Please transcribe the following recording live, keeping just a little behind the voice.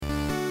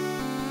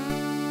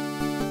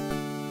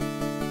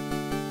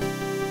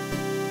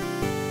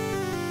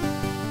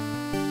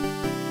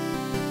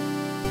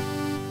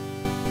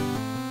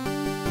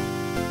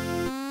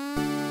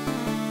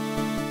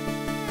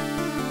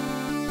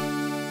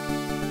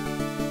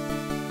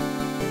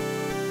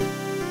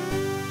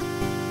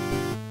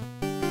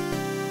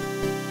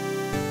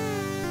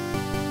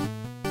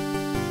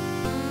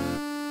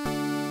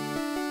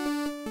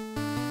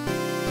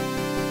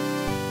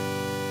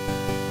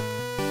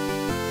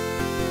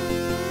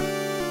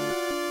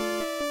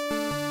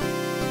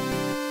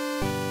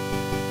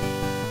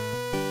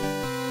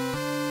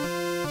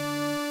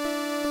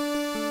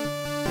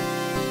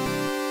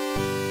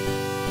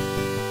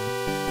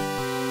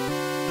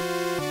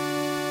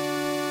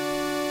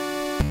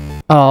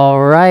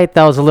All right,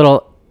 that was a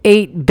little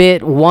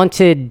 8-bit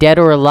Wanted Dead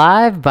or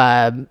Alive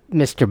by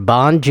Mr.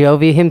 Bon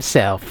Jovi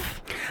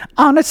himself.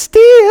 On a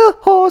steel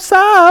horse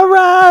I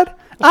ride,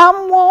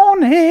 I'm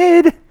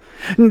wanted,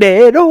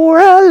 dead or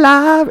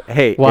alive.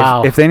 Hey,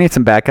 wow. if they need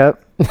some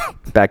backup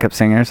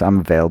singers, I'm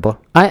available.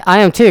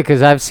 I am too,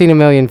 because I've seen a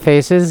million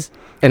faces,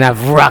 and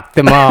I've rocked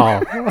them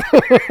all.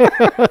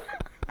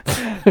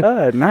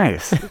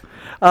 Nice.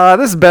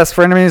 This is Best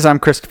Frenemies. I'm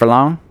Christopher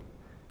Long.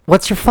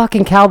 What's your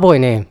fucking cowboy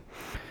name?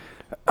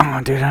 Oh,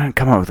 dude, I didn't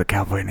come up with a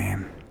cowboy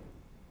name.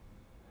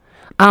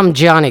 I'm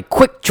Johnny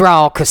Quick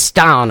Draw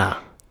Castana.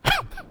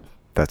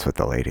 That's what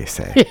the ladies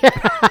say.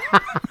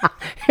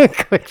 That's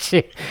what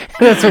she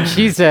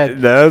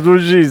said. That's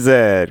what she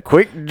said.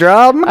 Quick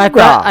Draw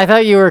McGraw. I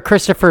thought you were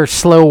Christopher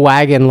Slow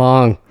Wagon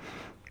Long.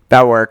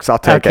 That works. I'll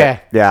take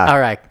it. Yeah. All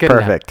right. Good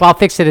Perfect. Well, I'll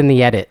fix it in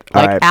the edit.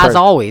 Like, right, as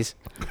always.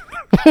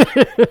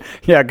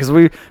 Yeah, because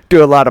we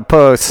do a lot of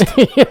posts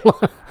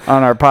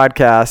on our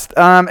podcast.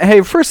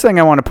 Hey, first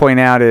thing I want to point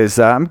out is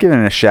I'm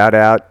giving a shout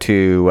out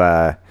to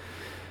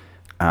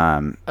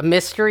a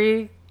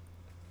mystery.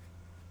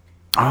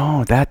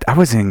 Oh, that I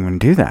wasn't even going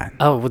to do that.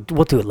 Oh,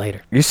 we'll do it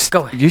later.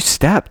 Go ahead. You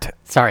stepped.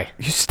 Sorry.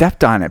 You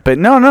stepped on it. But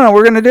no,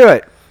 we're going to do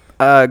it.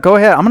 Go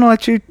ahead. I'm going to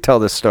let you tell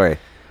this story.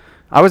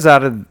 I was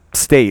out of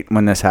state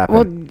when this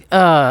happened.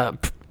 Well,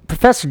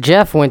 Professor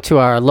Jeff went to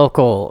our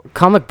local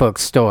comic book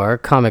store,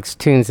 Comics,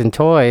 Tunes, and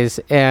Toys,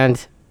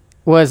 and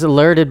was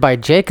alerted by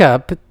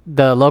Jacob,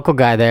 the local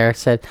guy there,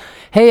 said,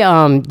 hey,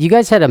 you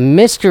guys had a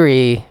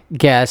mystery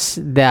guest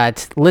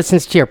that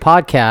listens to your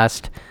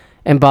podcast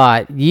and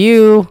bought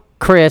you,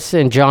 Chris,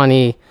 and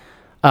Johnny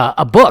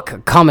a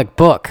comic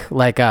book,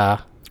 like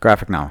a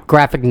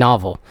graphic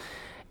novel.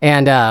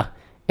 And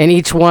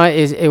each one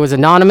it was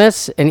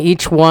anonymous, and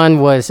each one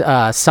was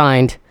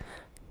signed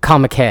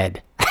Comic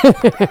Head.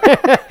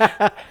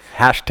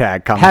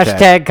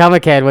 Hashtag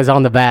Comic Head was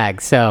on the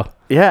bag. So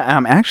yeah,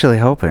 I'm actually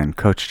hoping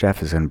Coach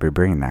Jeff is going to be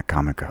bringing that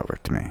comic over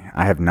to me.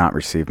 I have not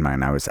received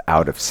mine. I was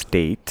out of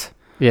state.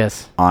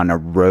 Yes. On a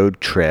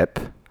road trip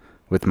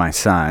with my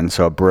son,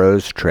 so a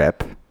bros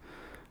trip.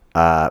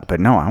 But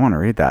no, I want to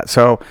read that.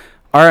 So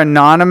our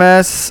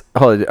anonymous,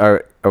 all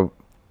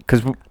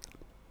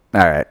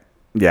right,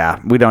 yeah,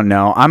 we don't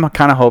know. I'm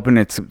kind of hoping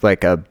it's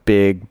like a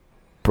big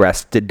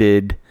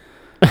breasted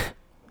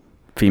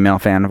female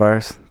fan of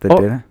ours that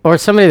did it. Or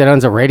somebody that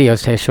owns a radio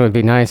station would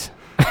be nice.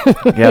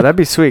 Yeah, that'd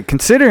be sweet.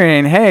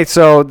 Considering, hey,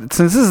 so since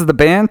this is the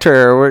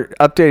banter, we're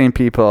updating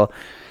people.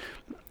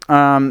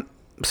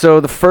 So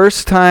the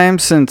first time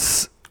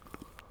since,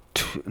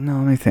 let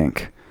me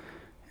think,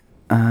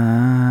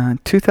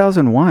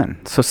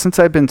 2001. So since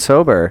I've been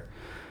sober,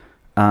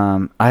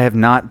 I have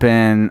not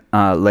been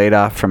laid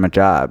off from a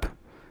job.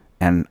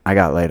 And I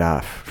got laid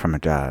off from a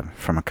job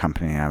from a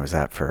company I was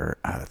at for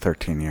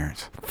 13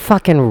 years.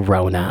 Fucking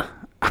Rona.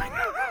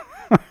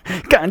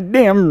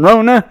 Goddamn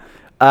Rona.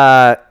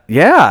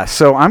 Yeah,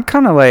 so I'm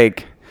kind of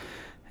like,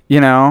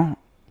 I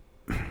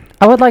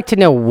would like to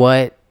know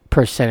what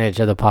percentage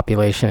of the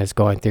population is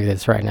going through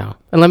this right now.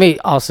 And let me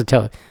also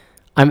tell you,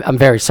 I'm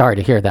very sorry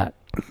to hear that.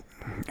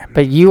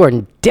 But you are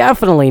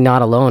definitely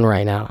not alone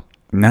right now.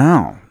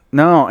 No,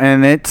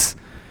 and it's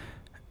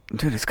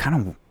kind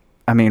of,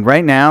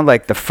 right now,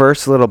 like the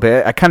first little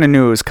bit, I kind of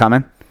knew it was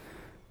coming.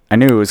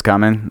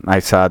 I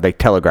saw they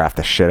telegraphed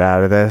the shit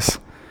out of this.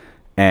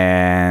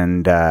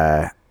 And,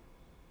 I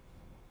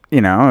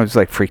was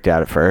like freaked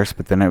out at first,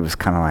 but then it was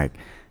kind of like,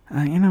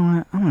 you know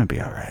what? I'm going to be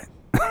all right.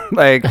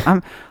 Like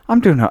I'm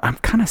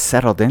kind of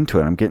settled into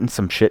it. I'm getting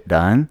some shit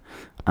done.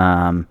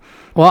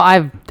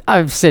 Well,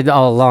 I've said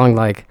all along,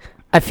 like,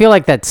 I feel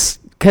like that's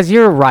because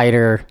you're a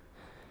writer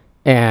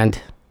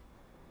and,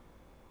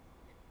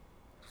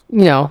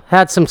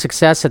 had some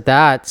success at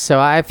that. So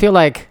I feel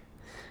like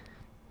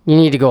you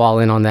need to go all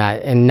in on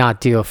that and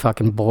not do a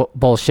fucking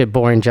bullshit,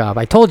 boring job.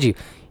 I told you,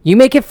 you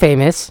make it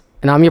famous,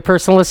 and I'm your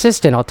personal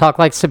assistant. I'll talk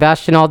like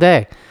Sebastian all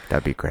day.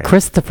 That'd be great.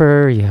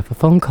 Christopher, you have a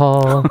phone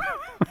call.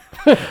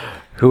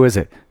 Who is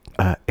it?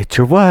 It's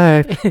your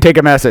wife. Take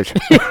a message.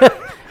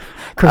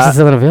 Chris is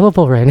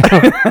unavailable right now.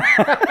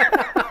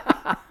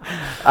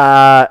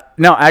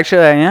 No,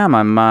 actually, I am.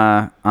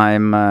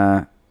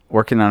 I'm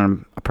working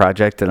on a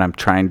project that I'm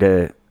trying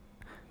to.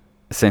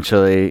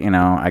 Essentially,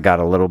 I got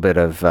a little bit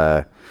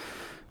of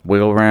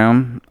wiggle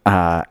room,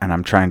 and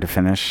I'm trying to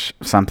finish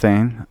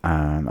something,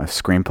 a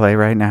screenplay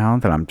right now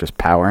that I'm just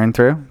powering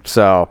through.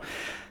 So,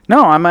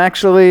 no, I'm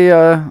actually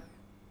I'm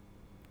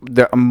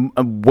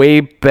a way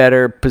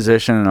better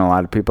position than a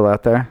lot of people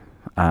out there.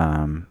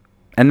 And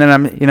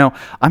then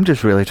I'm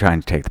just really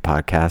trying to take the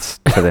podcast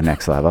to the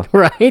next level.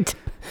 Right.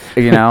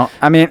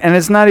 And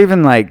it's not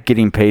even like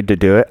getting paid to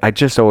do it. I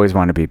just always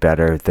want to be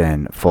better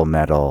than Full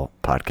Metal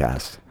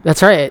Podcast.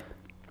 That's right.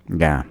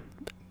 Yeah.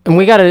 And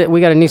we got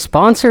a new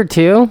sponsor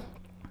too.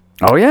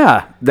 Oh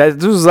yeah.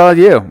 This was all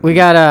you. We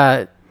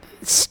got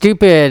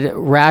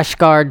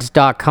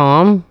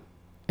stupid.rashguards.com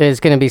is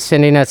going to be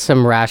sending us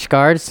some rash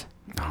guards.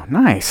 Oh,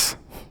 nice.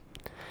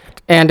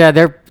 And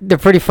they're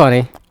pretty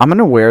funny. I'm going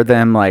to wear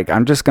them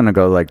I'm just going to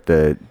go like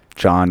the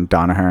John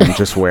Donaher and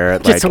just wear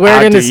it Just like wear it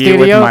out in to the eat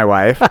with studio? my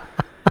wife.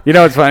 You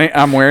know what's funny?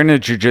 I'm wearing a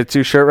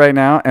jiu-jitsu shirt right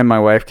now, and my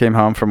wife came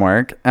home from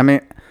work. I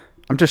mean,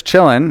 I'm just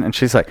chilling, and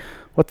she's like,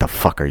 "What the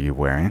fuck are you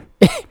wearing?"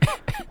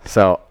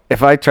 So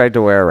if I tried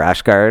to wear a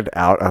rash guard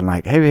out, I'm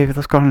like, "Hey, baby,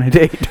 let's go on a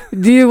date."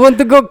 Do you want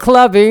to go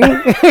clubbing?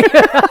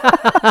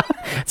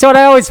 That's what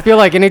I always feel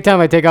like anytime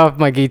I take off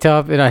my gi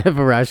top and I have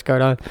a rash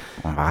guard on.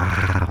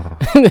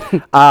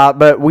 Wow.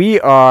 But we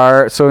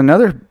are, so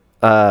another,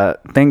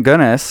 thank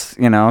goodness,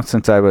 you know,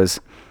 since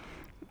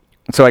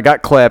so I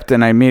got clipped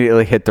and I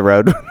immediately hit the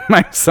road with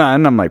my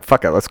son. I'm like,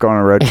 fuck it, let's go on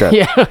a road trip.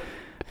 Yeah.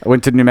 I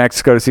went to New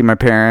Mexico to see my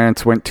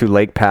parents, went to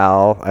Lake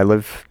Powell. I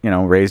live, you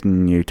know, raised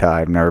in Utah.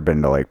 I've never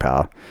been to Lake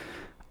Powell.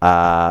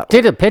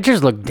 Dude, the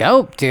pictures look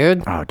dope,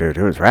 dude. Oh, dude,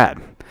 it was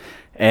rad.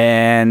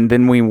 And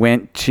then we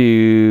went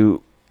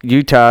to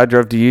Utah,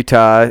 drove to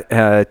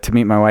Utah to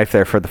meet my wife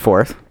there for the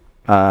 4th.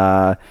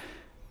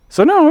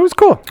 So, no, it was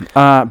cool.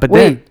 But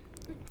Wait. then,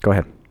 go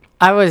ahead.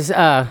 I was,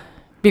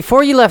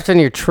 before you left on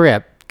your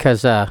trip,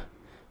 because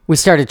we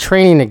started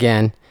training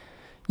again,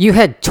 you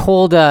had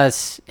told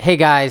us, hey,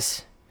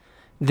 guys,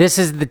 this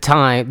is the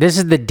time, this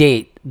is the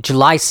date,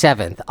 July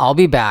 7th. I'll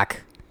be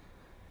back.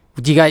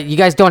 You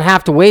guys don't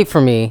have to wait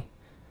for me.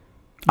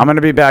 I'm going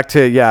to be back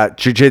to,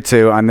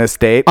 jiu-jitsu on this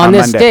date. On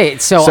this Monday.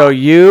 date. So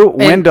you,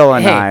 Wendell,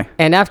 and hey, I.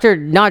 And after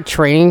not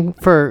training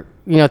for,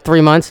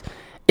 3 months,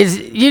 you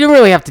didn't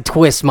really have to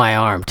twist my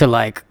arm to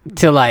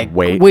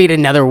wait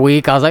another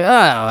week. I was like,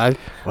 oh.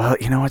 Well,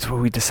 you know what's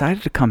what we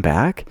decided to come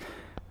back,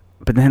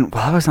 but then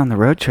while I was on the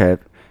road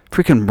trip,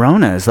 freaking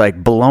Rona is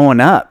like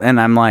blowing up,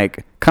 and I'm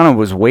like, kind of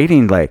was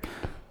waiting, like,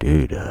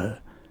 dude,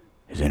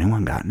 has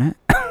anyone gotten it?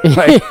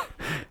 Like,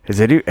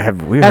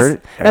 have we heard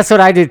it? That's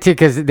what I did too,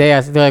 because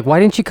they're like, why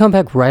didn't you come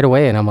back right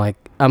away? And I'm like,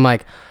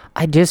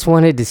 I just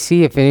wanted to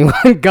see if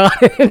anyone got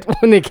it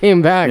when they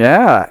came back.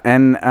 Yeah,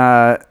 and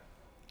I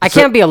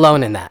can't be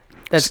alone in that.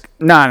 That's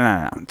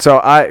no. So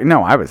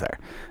I was there.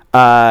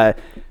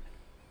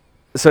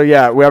 So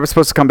yeah, I was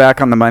supposed to come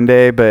back on the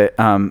Monday, but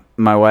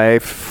my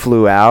wife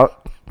flew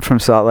out from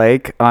Salt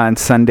Lake on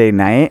Sunday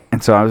night,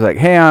 and so I was like,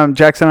 "Hey,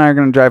 Jackson and I are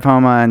gonna drive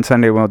home on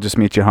Sunday. We'll just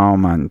meet you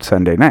home on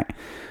Sunday night."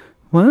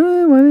 What?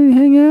 Why don't you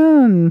hang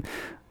out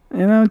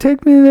and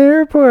take me to the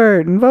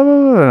airport and blah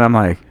blah blah? And I'm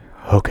like,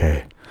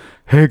 okay.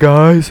 Hey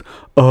guys,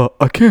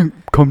 I can't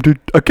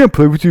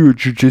play with you at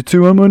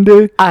jiu-jitsu on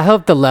Monday. I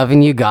hope the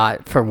loving you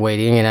got for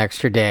waiting an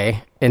extra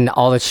day and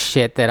all the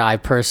shit that I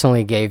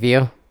personally gave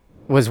you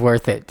was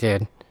worth it,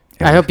 dude.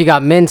 Yeah. I hope you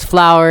got mince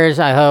flowers.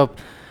 I hope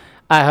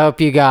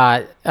you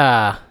got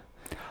all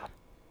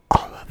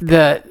of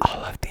the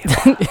I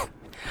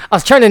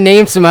was trying to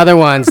name some other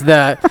ones.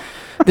 The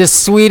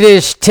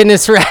Swedish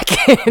tennis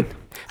racket.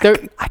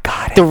 I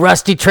got it. The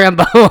rusty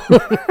trombone.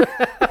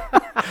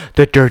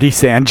 The dirty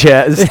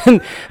Sanchez.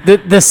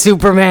 the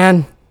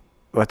Superman.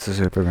 What's the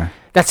Superman?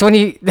 That's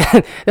when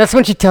that's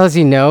when she tells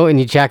you no, and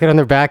you jack it on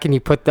their back, and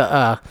you put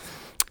the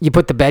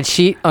bed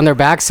sheet on their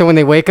back, so when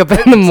they wake up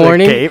in the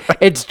morning, cape.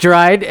 it's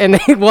dried, and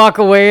they walk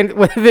away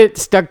with it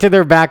stuck to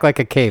their back like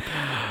a cape.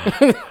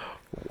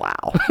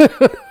 Wow.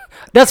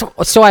 That's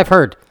so I've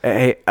heard.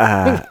 Hey,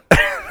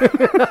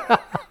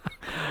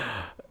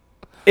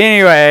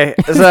 anyway,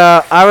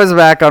 so I was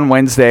back on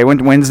Wednesday.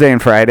 Wednesday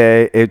and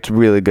Friday. It's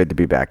really good to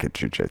be back at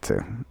jiu-jitsu.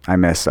 I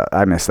miss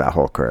that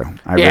whole crew.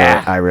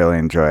 I really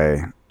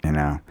enjoy,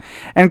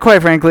 And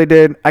quite frankly,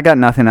 dude, I got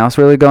nothing else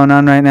really going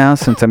on right now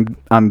since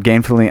I'm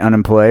gainfully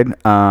unemployed.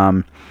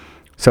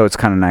 So it's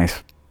kind of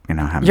nice,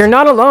 having You're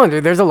not alone,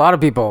 dude. There's a lot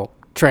of people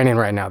training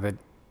right now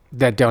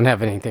that don't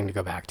have anything to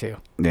go back to.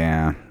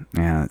 Yeah,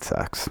 it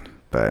sucks.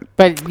 But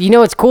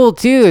what's cool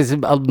too is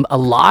a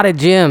lot of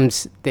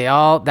gyms,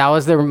 that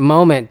was their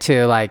moment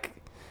to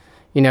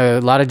a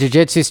lot of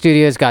jiu-jitsu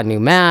studios got new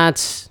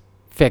mats,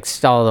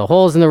 fixed all the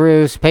holes in the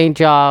roofs, paint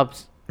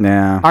jobs.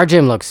 Yeah. Our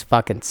gym looks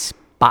fucking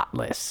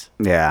spotless.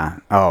 Yeah.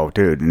 Oh,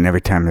 dude. And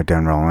every time they're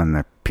done rolling,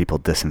 the people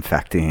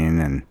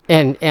disinfecting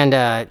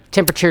and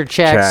temperature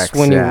checks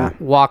when you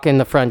walk in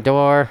the front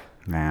door.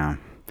 Yeah.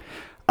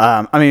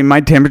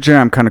 My temperature,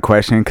 I'm kind of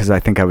questioning because I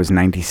think I was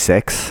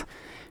 96.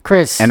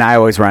 Chris. And I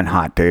always run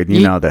hot, dude. You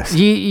know this.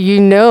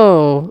 You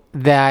know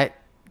that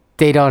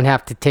they don't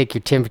have to take your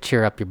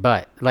temperature up your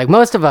butt. Like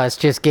most of us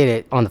just get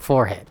it on the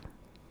forehead.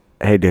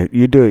 Hey, dude,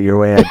 you do it your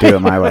way. I do it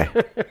my way.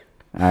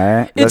 All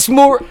right. It's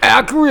more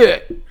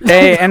accurate.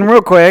 Hey, and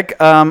real quick,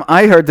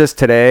 I heard this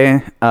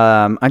today.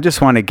 I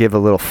just want to give a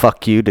little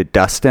fuck you to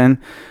Dustin,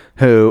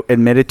 who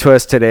admitted to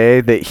us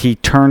today that he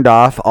turned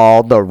off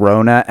all the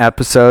Rona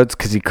episodes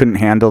because he couldn't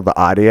handle the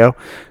audio.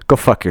 Go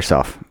fuck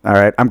yourself. All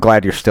right. I'm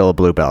glad you're still a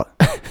blue belt.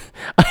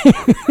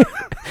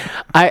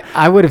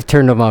 I would have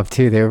turned them off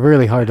too. They were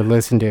really hard to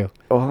listen to.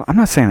 Well, I'm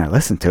not saying I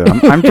listened to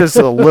him. I'm just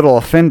a little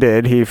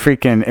offended. He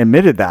freaking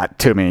admitted that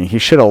to me. He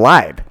should have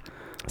lied.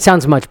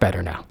 Sounds much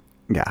better now.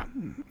 Yeah.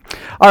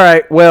 All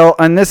right. Well,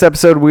 on this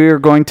episode, we are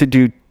going to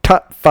do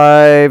top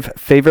 5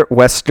 favorite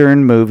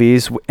Western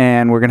movies,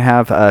 and we're going to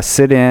have a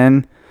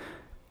sit-in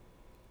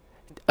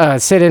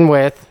Sit in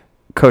with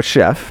Coach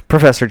Jeff,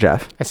 Professor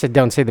Jeff. I said,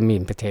 don't say the meat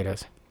and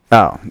potatoes.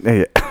 Oh,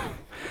 yeah.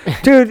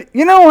 Dude,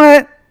 you know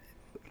what?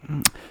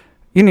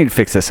 You need to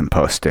fix this in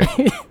post, dude.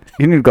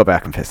 You need to go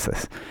back and fix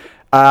this.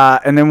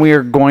 And then we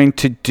are going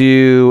to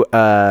do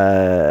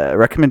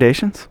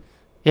recommendations.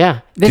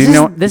 Yeah.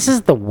 This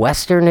is the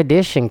Western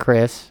edition,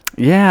 Chris.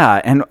 Yeah.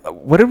 And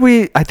what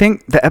did I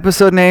think the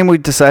episode name we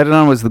decided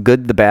on was The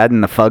Good, the Bad,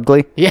 and the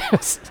Fugly.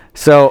 Yes.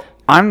 So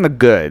I'm the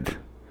good.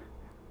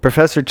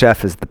 Professor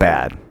Jeff is the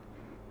bad.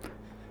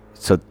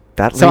 So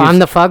I'm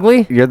the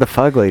fugly? You're the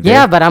fugly, dude.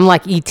 Yeah, but I'm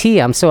like E.T.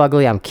 I'm so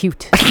ugly, I'm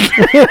cute.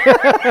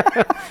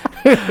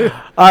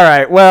 All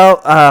right.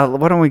 Well,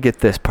 why don't we get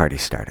this party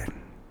started?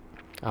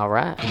 All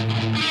right.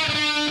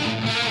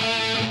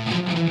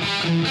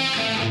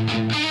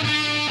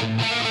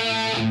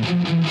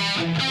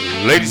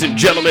 Ladies and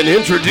gentlemen,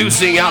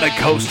 introducing out of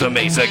Costa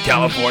Mesa,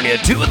 California,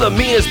 two of the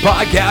meanest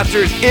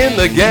podcasters in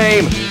the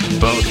game.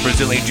 Both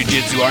Brazilian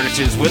Jiu-Jitsu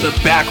artists with a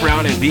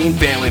background in being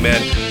family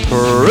men.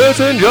 Chris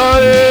and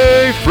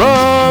Johnny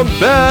from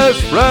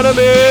Best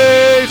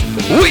Frenemies.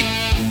 We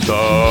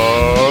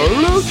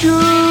salute you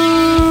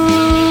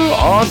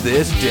on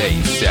this day,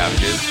 you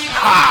savages.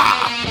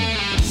 Ha!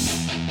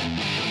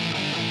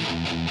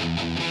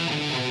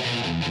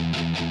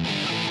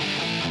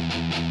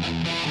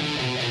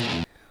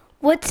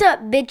 What's up,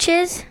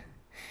 bitches?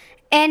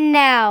 And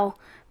now,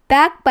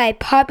 back by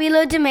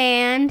popular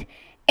demand,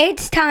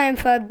 it's time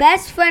for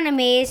Best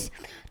Frenemies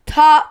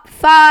Top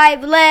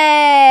 5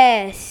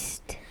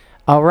 List.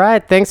 All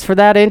right. Thanks for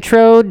that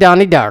intro,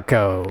 Donnie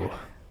Darko.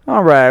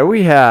 All right.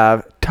 We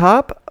have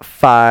top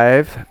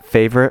 5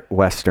 favorite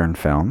Western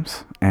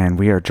films. And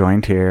we are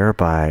joined here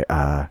by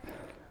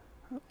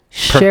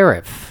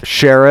Sheriff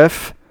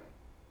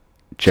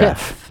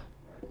Jeff,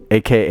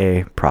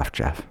 a.k.a. Prof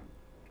Jeff.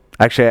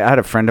 Actually, I had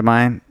a friend of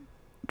mine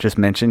just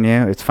mention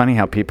you. It's funny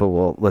how people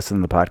will listen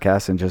to the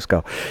podcast and just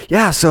go,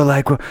 yeah, so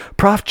like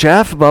Prof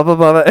Jeff, blah, blah,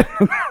 blah.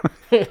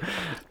 It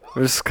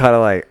was just kind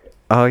of like,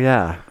 oh,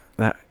 yeah.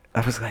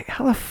 I was like,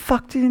 how the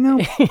fuck do you know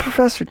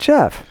Professor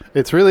Jeff?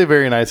 It's really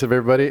very nice of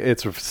everybody.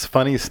 It's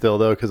funny still,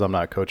 though, because I'm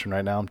not coaching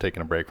right now. I'm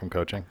taking a break from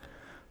coaching.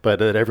 But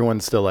that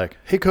everyone's still like,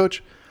 hey,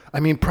 coach. I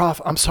mean,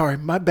 Prof, I'm sorry.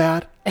 My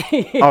bad.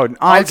 Oh,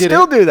 I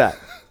still do that.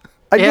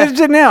 I did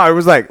it now. I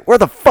was like, where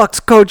the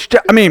fuck's Coach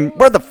Jeff? I mean,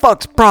 where the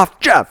fuck's Prof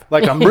Jeff?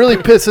 Like, I'm really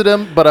pissed at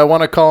him, but I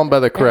want to call him by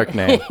the correct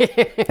name.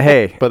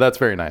 Hey. But that's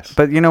very nice.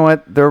 But you know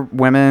what? There are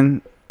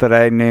women that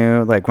I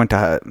knew, like went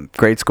to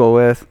grade school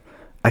with.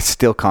 I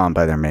still call them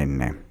by their maiden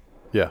name.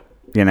 Yeah.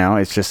 You know,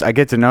 it's just, I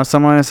get to know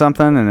someone or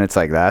something, and it's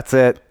like, that's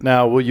it.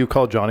 Now, will you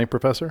call Johnny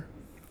Professor?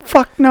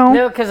 Fuck no.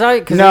 No, because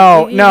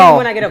No.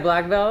 when I get a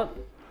black belt,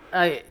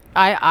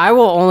 I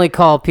will only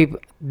call people,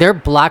 they're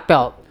black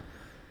belt.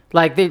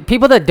 Like, the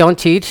people that don't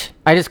teach,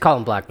 I just call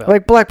them black belt.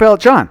 Like Black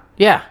Belt John.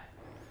 Yeah.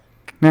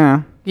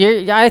 Yeah.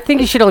 I think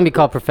you should only be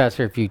called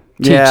professor if you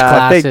teach Yeah,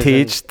 classes. if they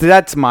teach.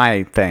 That's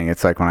my thing.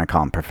 It's like when I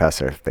call them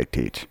professor if they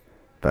teach.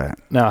 But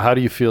Now, how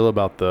do you feel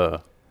about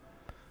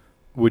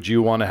would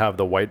you want to have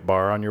the white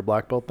bar on your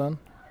black belt then?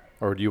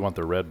 Or do you want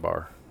the red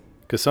bar?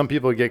 Because some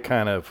people get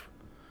kind of,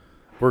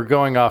 we're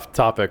going off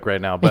topic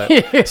right now,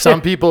 but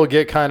some people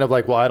get kind of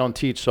like, well, I don't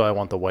teach, so I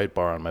want the white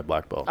bar on my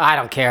black belt. I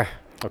don't care.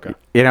 Okay.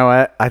 you know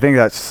what? I think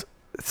that's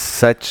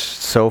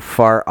so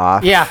far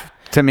off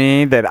to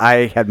me that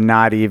I have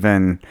not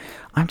even,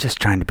 I'm just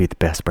trying to be the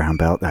best brown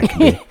belt I can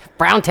be.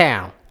 Brown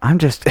Town. I'm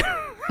just,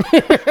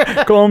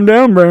 calm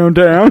down, Brown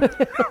Town.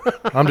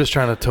 I'm just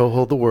trying to toe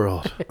hold the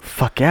world.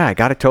 Fuck yeah, I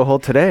got a toe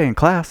hold today in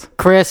class.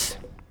 Chris.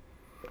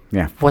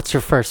 Yeah. What's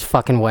your first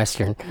fucking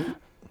Western?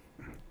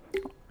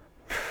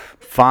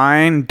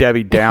 Fine,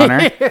 Debbie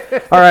Downer.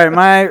 All right,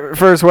 my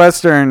first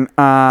Western.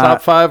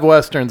 Top 5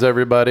 Westerns,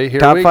 everybody.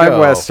 Here top we 5 go.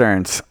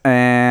 Westerns.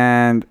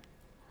 And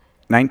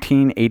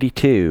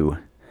 1982,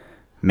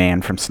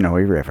 Man from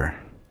Snowy River.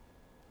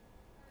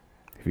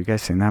 Have you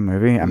guys seen that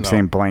movie? I'm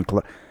saying blank.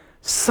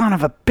 Son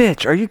of a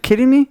bitch. Are you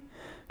kidding me?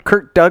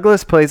 Kirk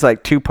Douglas plays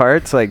like 2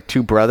 parts, like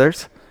 2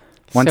 brothers.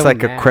 One's So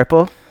like mad. a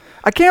cripple.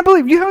 I can't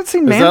believe you haven't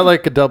seen Man. Is that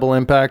like a double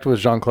impact with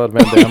Jean-Claude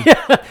Van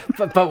Damme?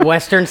 but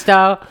Western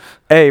style?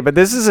 Hey, but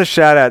this is a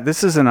shout out.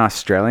 This is an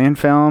Australian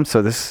film,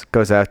 so this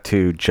goes out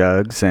to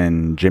Jugs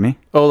and Jimmy.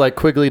 Oh, like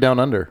Quigley Down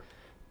Under.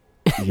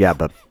 Yeah,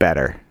 but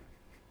better.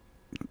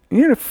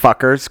 You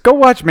fuckers. Go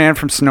watch Man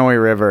from Snowy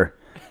River.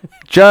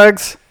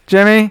 Jugs,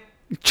 Jimmy,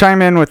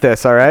 chime in with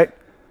this, all right?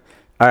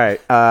 All right,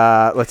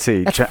 let's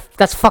see.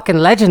 That's fucking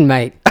legend,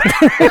 mate.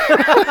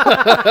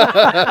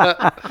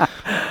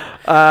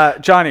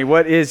 Johnny,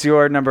 what is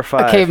your number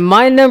 5? Okay,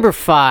 my number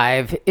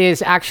 5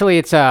 is actually,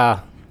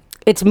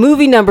 it's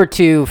movie number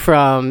 2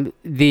 from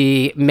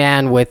the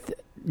Man with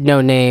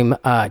No Name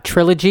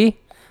trilogy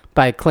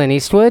by Clint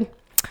Eastwood.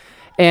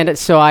 And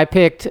so I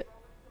picked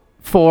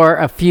For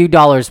a Few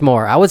Dollars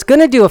More. I was going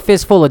to do A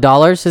Fistful of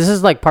Dollars. This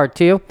is like part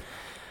 2.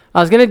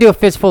 I was going to do A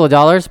Fistful of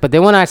Dollars, but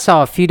then when I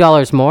saw A Few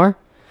Dollars More,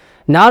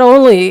 not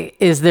only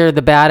is there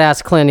the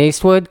badass Clint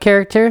Eastwood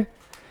character,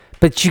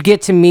 but you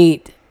get to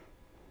meet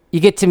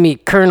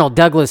Colonel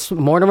Douglas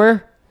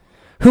Mortimer,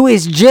 who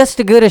is just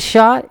as good a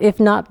shot, if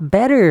not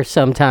better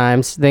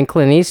sometimes, than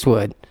Clint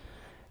Eastwood.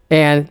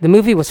 And the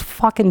movie was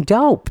fucking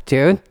dope,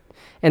 dude.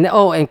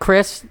 And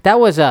Chris, that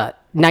was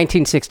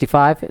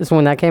 1965 is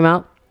when that came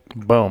out.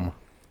 Boom.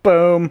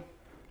 Boom.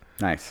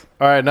 Nice.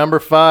 All right, number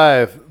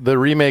 5, the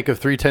remake of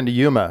 3:10 to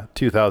Yuma,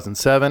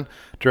 2007,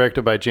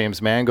 directed by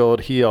James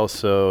Mangold. He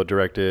also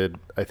directed,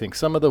 I think,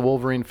 some of the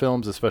Wolverine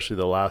films, especially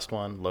the last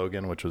one,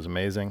 Logan, which was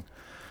amazing.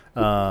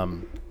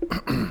 The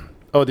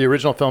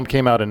original film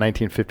came out in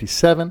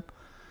 1957.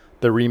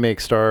 The remake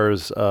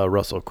stars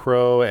Russell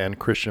Crowe and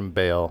Christian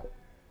Bale.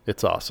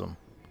 It's awesome.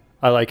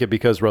 I like it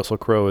because Russell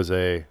Crowe is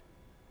a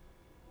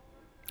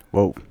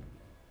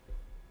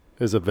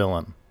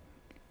villain,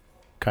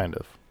 kind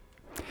of.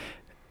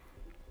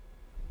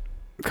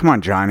 Come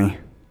on, Johnny.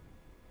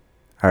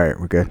 All right,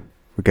 we're good.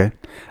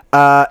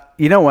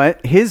 You know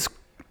what?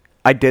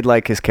 I did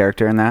like his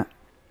character in that,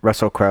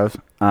 Russell Crowe's.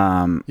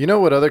 You know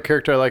what other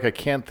character I like? I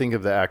can't think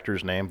of the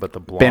actor's name, but the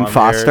blonde Ben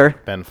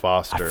Foster. Ben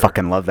Foster. I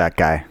fucking love that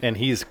guy. And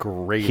he's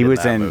great. He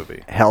was in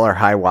movie. Hell or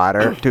High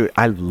Water. Dude,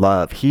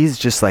 he's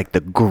just like the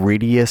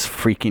grittiest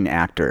freaking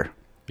actor.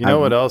 You know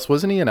what else?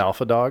 Wasn't he an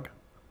Alpha Dog?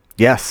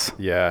 Yes.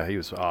 Yeah, he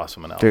was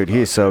awesome in Alpha Dude, Dog,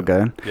 he's so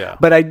good. Yeah.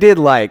 But I did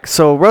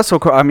so Russell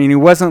Crowe, I mean, he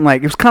was kind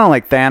of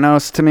like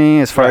Thanos to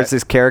me as far as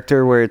his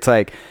character, where it's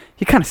like,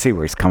 you kind of see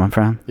where he's coming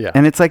from. Yeah.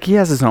 And it's like, he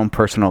has his own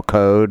personal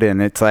code,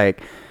 and it's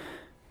like,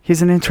 he's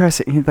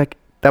that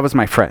was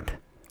my friend.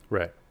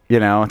 Right. You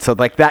know? And so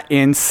like that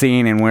end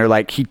scene, and where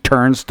like he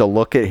turns to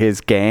look at his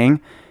gang,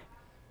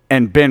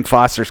 and Ben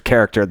Foster's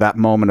character, that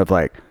moment of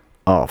like,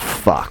 oh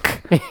fuck.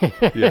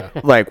 Yeah.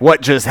 Like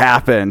what just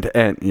happened?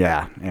 And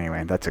yeah,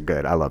 anyway,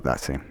 I love that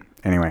scene.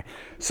 Anyway,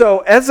 so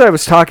as I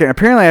was talking,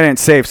 apparently I didn't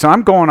save, so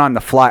I'm going on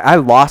the fly. I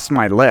lost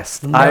my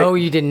list. No,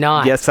 you did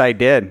not. Yes, I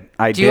did.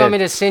 Do you want me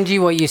to send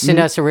you what you sent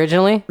us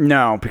originally?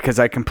 No, because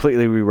I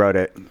completely rewrote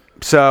it.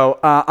 So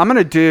I'm going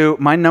to do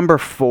my number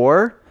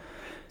 4,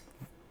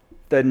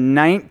 the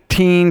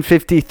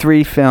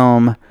 1953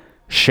 film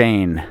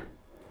Shane.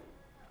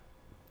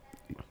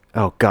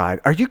 Oh, God.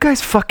 Are you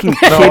guys fucking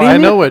kidding me? I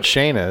know what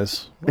Shane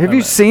is. Have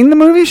you seen the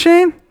movie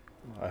Shane?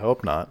 I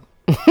hope not.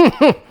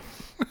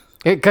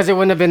 Because it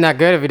wouldn't have been that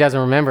good if he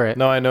doesn't remember it.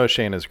 No, I know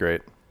Shane is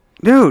great.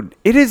 Dude,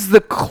 it is the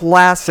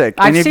classic.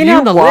 I've and seen if it on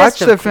you the watch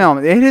list the of-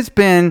 film, it has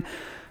been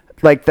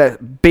like the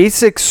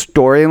basic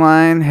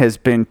storyline has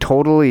been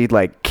totally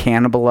like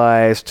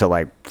cannibalized to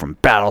like from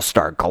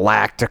Battlestar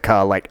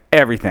Galactica, like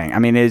everything. I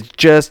mean, it's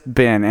just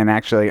been, and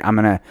actually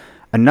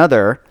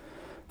another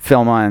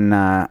film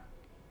on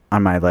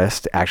my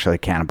list actually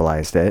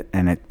cannibalized it,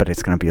 but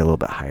it's going to be a little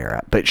bit higher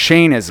up. But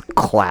Shane is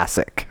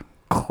classic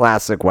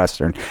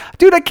Western.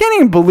 Dude, I can't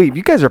even believe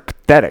you guys are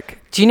pathetic.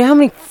 Do you know how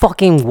many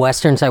fucking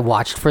Westerns I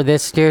watched for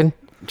this, dude?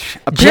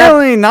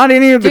 Apparently not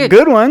any of the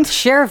good ones.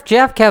 Sheriff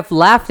Jeff kept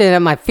laughing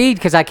at my feed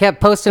because I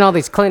kept posting all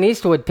these Clint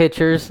Eastwood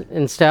pictures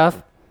and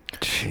stuff.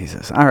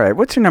 Jesus. All right.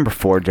 What's your number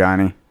 4,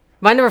 Johnny?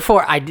 My number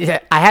 4,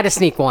 I had to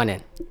sneak one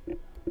in.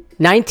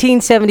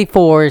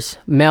 1974's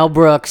Mel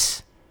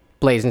Brooks,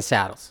 Blazing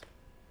Saddles.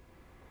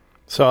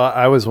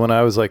 So when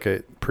I was like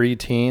a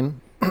preteen,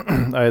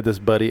 I had this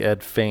buddy,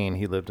 Ed Fain.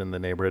 He lived in the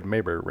neighborhood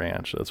Mayberry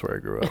Ranch. That's where I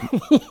grew up.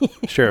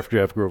 Sheriff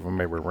Jeff grew up in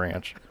Mayberry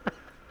Ranch.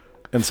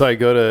 And so I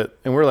go to,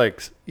 and we're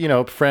like,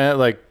 friend,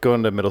 like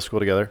going to middle school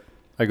together.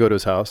 I go to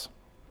his house.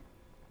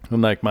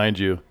 And like, mind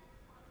you,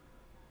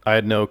 I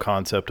had no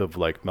concept of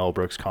like Mel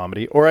Brooks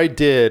comedy. Or I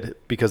did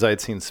because I had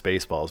seen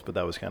Spaceballs, but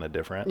that was kind of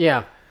different.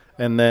 Yeah.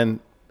 And then,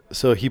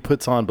 so he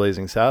puts on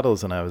Blazing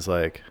Saddles, and I was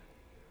like,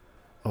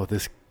 oh,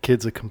 this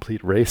kid's a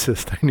complete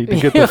racist. I need to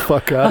get the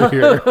fuck out of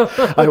here.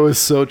 I was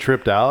so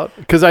tripped out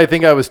because I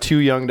think I was too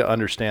young to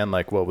understand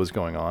like what was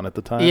going on at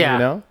the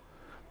time,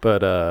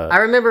 But I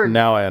remember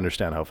now I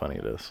understand how funny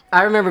it is.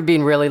 I remember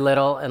being really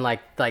little and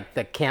like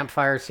the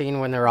campfire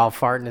scene when they're all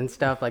farting and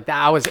stuff like that.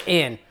 I was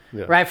in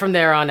right from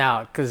there on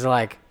out because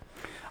like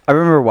I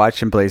remember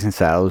watching Blazing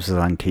Saddles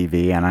on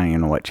TV, and I don't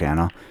even know what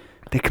channel.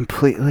 They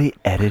completely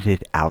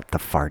edited out the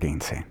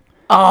farting scene.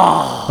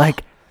 Oh,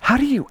 like how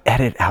do you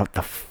edit out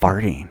the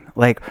farting?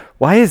 Like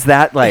why is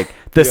that like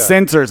the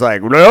censor's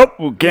like nope,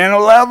 we can't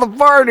allow the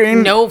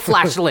farting. No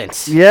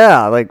flashlights.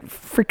 Yeah, like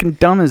freaking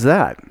dumb is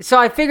that? So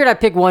I figured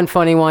I'd pick one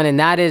funny one, and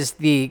that is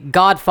the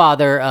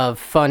godfather of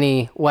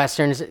funny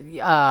Westerns.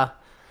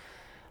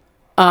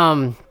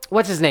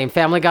 What's his name?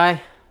 Family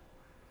Guy?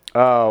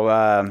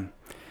 Oh,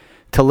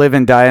 To Live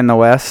and Die in the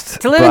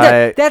West. To Live and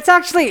Die. That's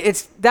actually,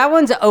 that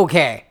one's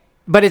okay,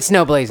 but it's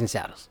no Blazing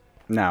Saddles.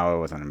 No, it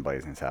wasn't in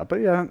Blazing Saddles.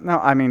 But yeah, no,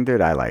 I mean,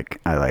 dude, I like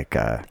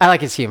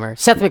his humor.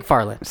 Seth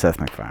MacFarlane,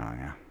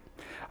 yeah.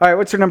 All right,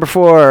 what's your number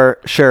 4,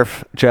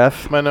 Sheriff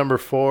Jeff? My number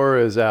 4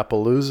 is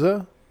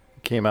Appaloosa.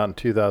 It came out in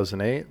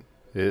 2008.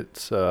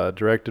 It's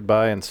directed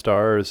by and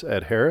stars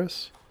Ed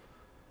Harris.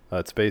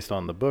 It's based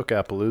on the book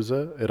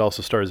Appaloosa. It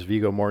also stars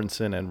Viggo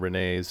Mortensen and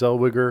Renee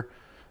Zellweger.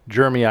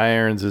 Jeremy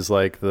Irons is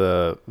like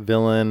the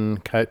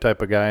villain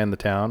type of guy in the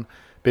town.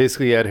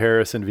 Basically, Ed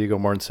Harris and Viggo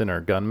Mortensen are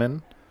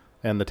gunmen,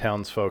 and the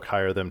townsfolk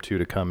hire them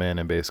to come in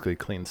and basically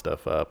clean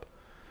stuff up.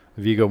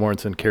 Viggo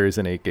Mortensen carries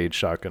an 8-gauge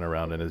shotgun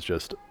around and is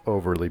just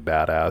overly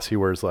badass. He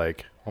wears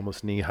like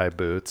almost knee-high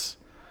boots.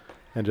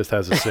 and just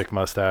has a sick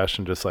mustache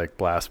and just like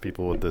blasts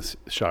people with this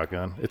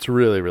shotgun. It's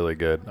really, really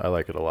good. I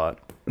like it a lot.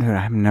 Dude,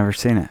 I've never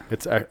seen it.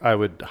 I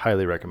would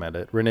highly recommend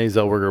it. Renee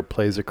Zellweger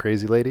plays a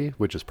crazy lady,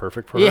 which is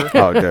perfect for Yeah. her.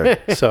 Oh,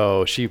 dude.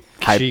 So she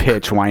High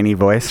pitch, whiny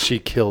voice. She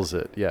kills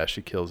it. Yeah,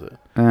 she kills it.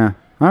 Yeah.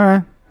 All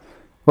right.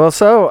 Well,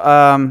 so,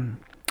 all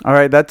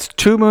right, that's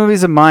 2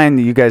 movies of mine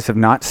that you guys have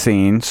not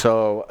seen.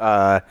 So,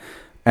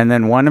 and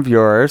then one of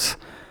yours.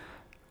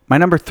 My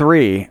number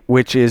 3,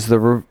 which is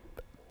the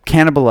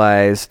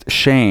cannibalized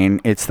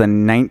Shane. It's the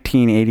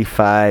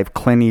 1985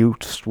 Clint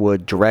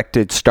Eastwood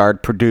directed,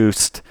 starred,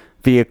 produced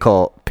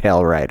vehicle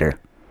Pale Rider.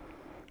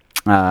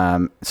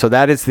 So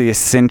that is the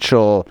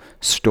essential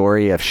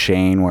story of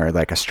Shane, where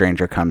like a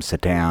stranger comes to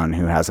town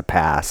who has a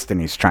past and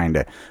he's trying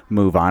to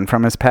move on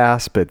from his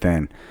past, but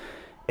then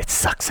it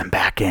sucks him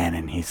back in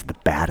and he's the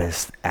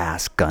baddest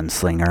ass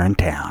gunslinger in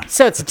town.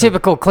 So it's a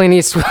typical Clint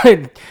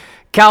Eastwood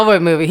cowboy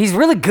movie. He's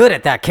really good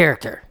at that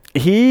character.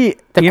 The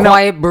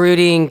Quiet,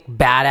 brooding,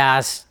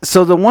 badass.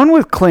 So the one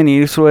with Clint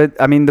Eastwood,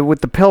 I mean,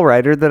 with the Pale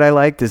Rider that I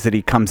liked is that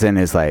he comes in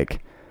as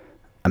like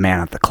a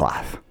man of the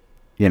cloth.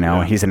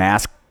 He's an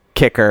ass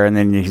kicker, and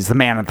then he's the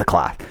man of the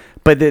cloth.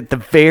 But at the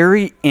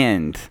very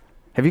end,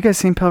 have you guys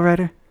seen Pale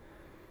Rider?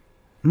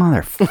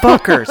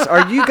 Motherfuckers,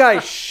 are you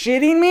guys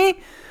shitting me?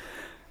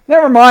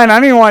 Never mind, I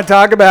don't even want to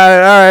talk about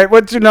it. All right,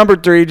 what's your number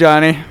 3,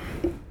 Johnny?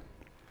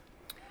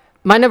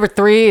 My number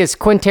 3 is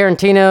Quentin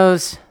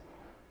Tarantino's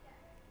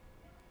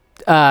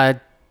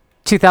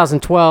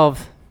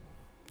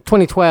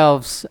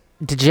 2012's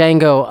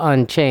Django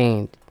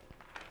Unchained.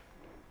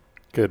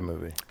 Good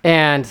movie.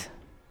 And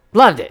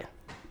loved it.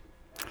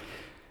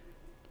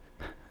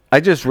 I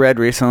just read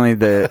recently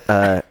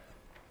that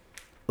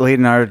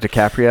Leonardo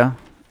DiCaprio,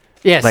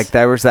 Yes. like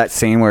there was that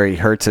scene where he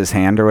hurts his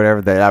hand or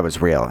whatever, that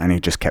was real, and he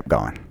just kept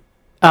going.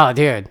 Oh,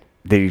 dude.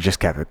 He just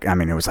kept, I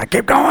mean, it was like,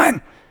 keep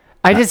going.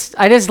 I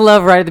just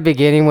love right at the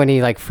beginning when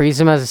he like frees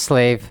him as a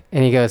slave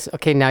and he goes,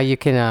 okay, now you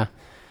can,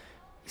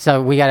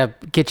 so we got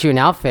to get you an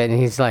outfit. And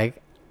he's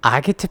like,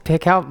 I get to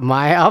pick out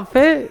my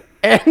outfit?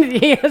 And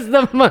he has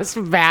the most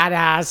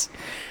badass,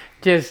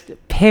 just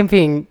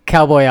pimping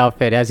cowboy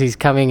outfit as he's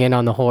coming in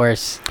on the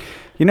horse.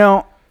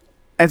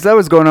 As I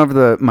was going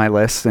over my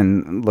list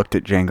and looked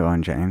at Django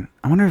Unchained,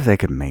 I wonder if they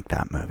could make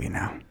that movie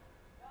now.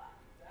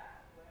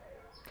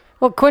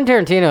 Well,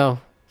 Quentin Tarantino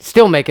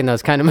still making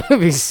those kind of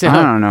movies. So.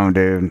 I don't know,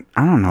 dude.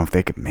 I don't know if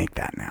they could make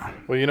that now.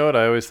 Well, you know what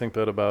I always think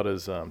that about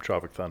is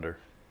Tropic Thunder.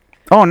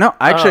 Oh, no.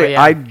 Actually,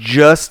 yeah. I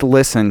just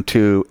listened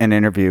to an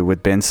interview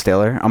with Ben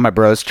Stiller on my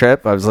bros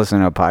trip. I was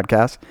listening to a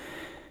podcast.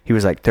 He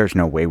was like, there's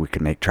no way we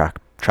could make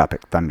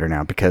Tropic Thunder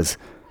now because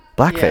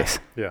blackface.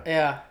 Yeah.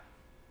 Yeah.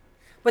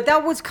 But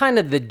that was kind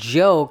of the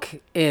joke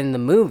in the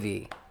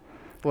movie.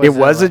 It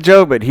was a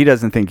joke, but he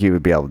doesn't think you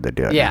would be able to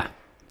do it. Yeah.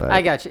 But,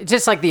 I got you.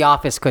 Just like The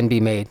Office couldn't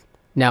be made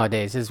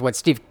nowadays is what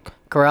Steve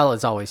Carell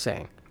is always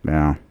saying.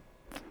 Yeah.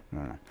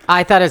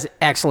 I thought it was an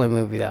excellent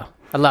movie, though.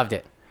 I loved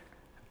it.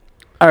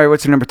 All right,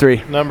 what's your number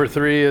 3? Number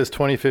 3 is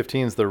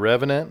 2015's The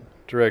Revenant,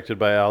 directed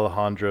by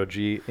Alejandro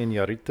G.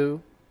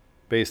 Iñárritu,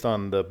 based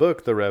on the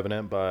book The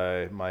Revenant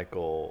by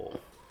Michael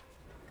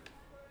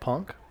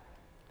Punk.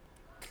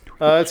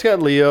 It's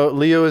got Leo.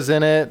 Leo is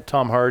in it.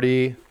 Tom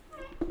Hardy.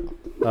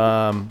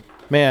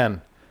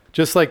 Man,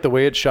 just like the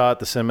way it's shot,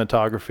 the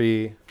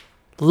cinematography.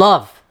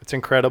 Love. It's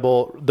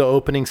incredible. The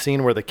opening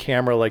scene where the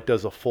camera like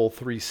does a full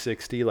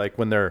 360, like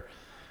when they're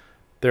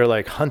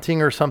like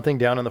hunting or something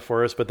down in the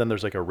forest, but then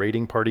there's like a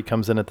raiding party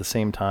comes in at the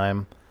same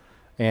time.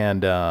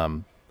 And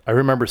I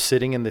remember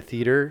sitting in the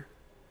theater.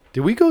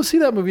 Did we go see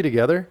that movie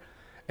together?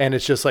 And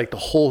it's just like the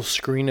whole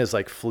screen is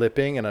like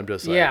flipping, and I'm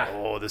just like,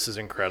 oh, this is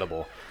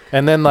incredible.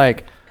 And then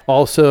like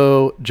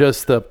also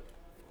just the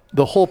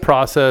whole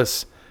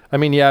process. I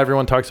mean, yeah,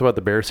 everyone talks about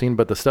the bear scene,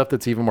 but the stuff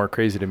that's even more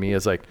crazy to me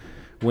is like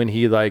when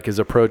he like is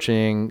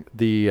approaching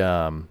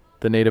the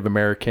Native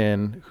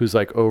American who's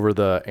like over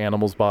the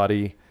animal's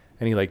body,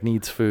 and he like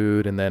needs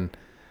food, and then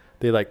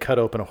they like cut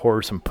open a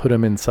horse and put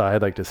him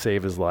inside like to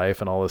save his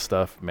life and all this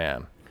stuff.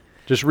 Man,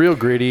 just real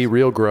gritty,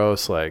 real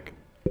gross, like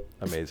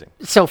amazing.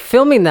 So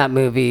filming that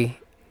movie,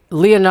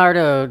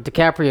 Leonardo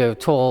DiCaprio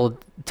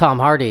told Tom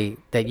Hardy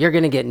that you're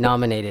going to get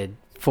nominated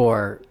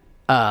for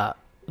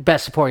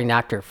Best Supporting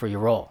Actor for your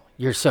role.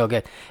 You're so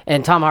good.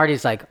 And Tom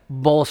Hardy's like,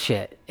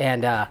 bullshit.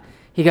 And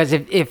he goes,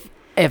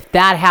 if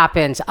that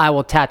happens, I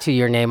will tattoo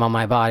your name on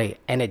my body.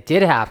 And it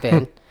did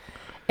happen.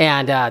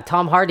 And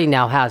Tom Hardy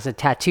now has a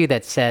tattoo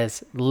that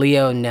says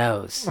Leo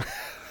knows.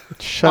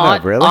 Shut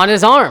up, really? On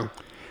his arm.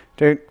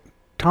 Dude,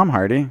 Tom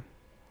Hardy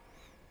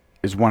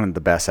is one of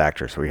the best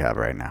actors we have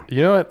right now.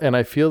 You know what? And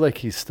I feel like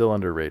he's still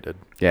underrated.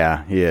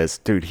 Yeah, he is.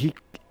 Dude, he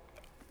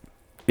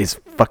is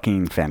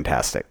fucking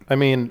fantastic. I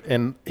mean,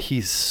 and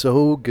he's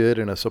so good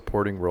in a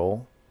supporting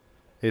role.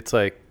 It's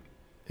like,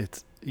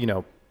 you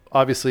know,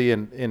 obviously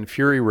in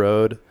Fury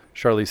Road,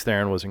 Charlize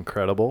Theron was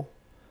incredible,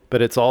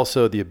 but it's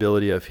also the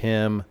ability of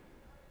him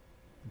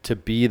to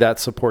be that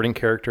supporting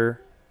character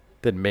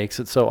that makes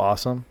it so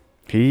awesome.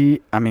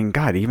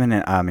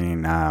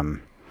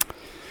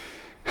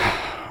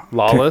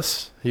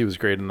 Lawless, he was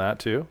great in that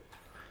too.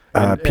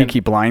 Peaky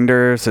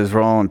Blinders, his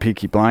role in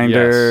Peaky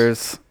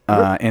Blinders.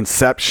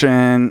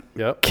 Inception.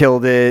 Yep.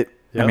 Killed it.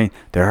 Yep. I mean,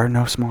 there are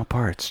no small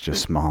parts,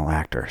 just small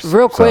actors.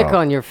 Real quick So-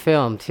 on your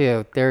film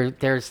too.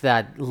 There's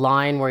that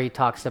line where he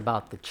talks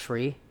about the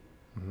tree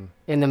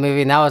in the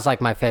movie, and that was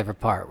like my favorite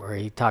part, where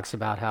he talks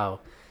about how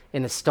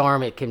in the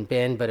storm it can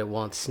bend but it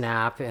won't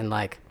snap, and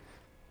like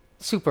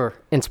super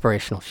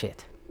inspirational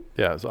shit.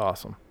 Yeah, it's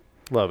awesome.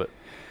 Love it.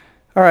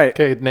 All right.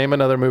 Okay, name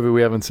another movie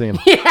we haven't seen.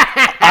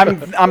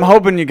 I'm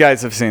hoping you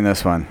guys have seen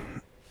this one.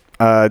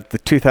 The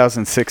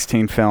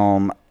 2016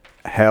 film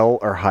Hell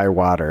or High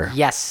Water.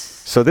 Yes.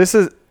 So this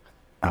is...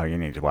 Oh, you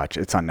need to watch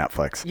it. It's on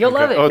Netflix. You'll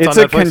love it. Oh, it's It's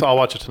on a Netflix. I'll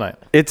watch it tonight.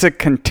 It's a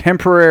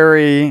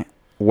contemporary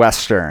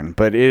Western,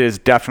 but it is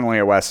definitely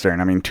a Western.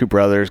 I mean, two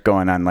brothers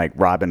going on like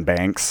robbing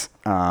banks.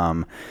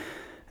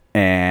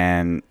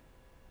 And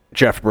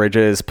Jeff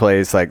Bridges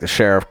plays like the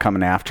sheriff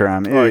coming after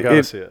him. Oh, I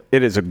gotta see it.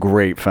 It is a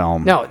great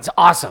film. No, it's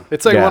awesome.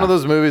 It's like Yeah. one of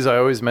those movies I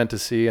always meant to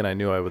see, and I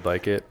knew I would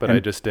like it, but I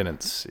just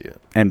didn't see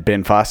it. And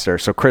Ben Foster.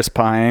 So Chris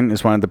Pine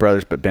is one of the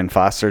brothers, but Ben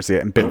Foster's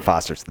the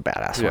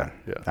badass one.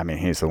 Yeah. I mean,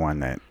 he's the one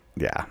that,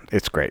 yeah,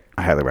 it's great.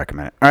 I highly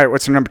recommend it. All right,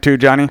 what's your number 2,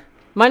 Johnny?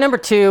 My number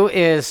 2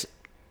 is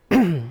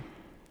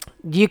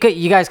you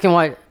guys can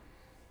watch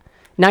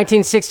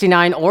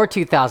 1969 or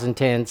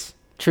 2010's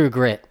True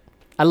Grit.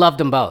 I loved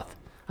them both.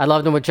 I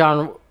loved them with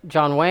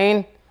John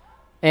Wayne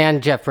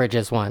and Jeff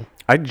Bridges one.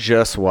 I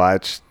just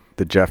watched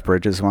the Jeff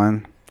Bridges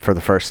one for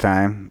the first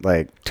time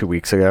like 2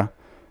 weeks ago.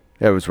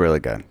 It was really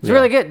good. It's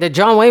really good. The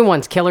John Wayne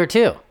one's killer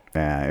too.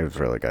 Yeah, it was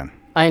really good.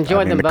 I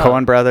enjoyed them the both.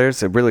 Coen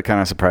brothers, it really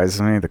kind of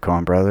surprises me. The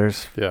Coen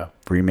brothers Yeah.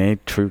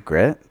 remade True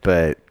Grit,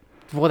 but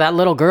Well, that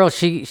little girl,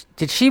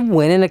 did she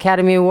win an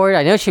Academy Award?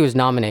 I know she was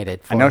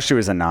nominated. I know she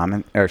was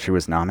she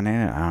was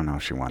nominated. I don't know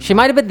if she won. She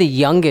might have been the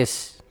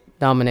youngest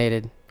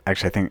nominated.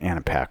 Actually, I think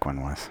Anna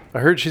Paquin was. I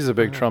heard she's a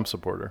big Trump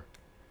supporter.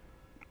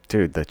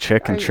 Dude, the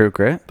chick in True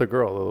Grit? The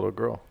little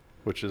girl,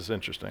 which is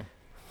interesting.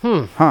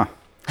 Huh.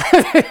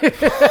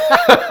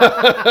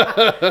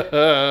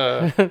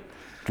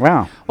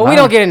 Wow. Well, we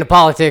don't get into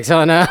politics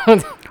on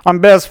I'm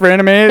best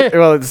frenemies.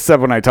 Well,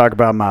 except when I talk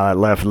about my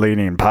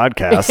left-leaning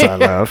podcasts I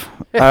love.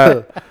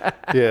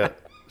 Yeah.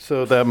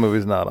 So that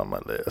movie's not on my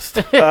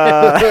list.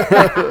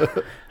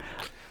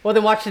 Well,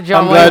 then watch the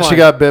John I'm Wayne glad one. she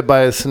got bit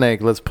by a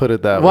snake. Let's put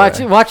it that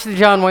way. Watch the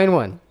John Wayne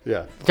one.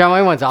 Yeah. John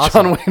Wayne one's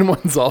awesome. John Wayne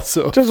one's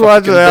also. Just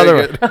watch the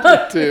other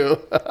one too.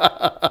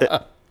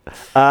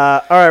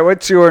 All right,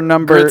 what's your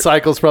number? Grit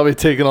Cycle's probably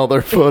taking all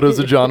their photos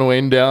of John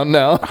Wayne down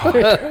now.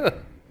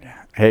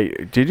 Hey,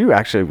 did you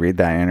actually read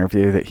that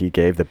interview that he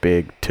gave the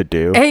big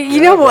to-do? Hey,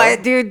 you know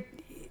what, dude?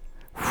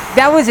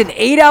 That was an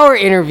 8-hour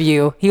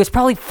interview. He was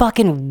probably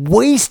fucking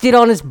wasted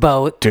on his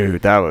boat.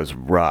 Dude, that was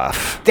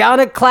rough.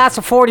 Down at class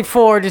of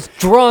 44, just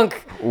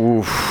drunk.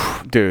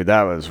 Oof. Dude,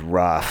 that was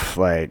rough.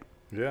 Like,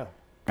 Yeah.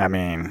 I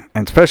mean,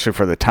 and especially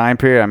for the time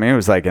period. I mean, it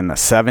was like in the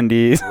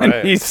 70s Right.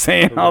 and he's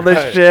saying all this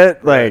Right.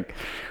 shit. Like,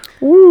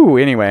 woo.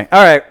 Anyway.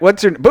 All right.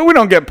 But we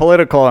don't get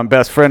political on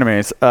Best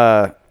Frenemies.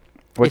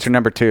 What's your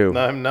number 2?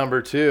 I'm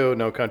number 2,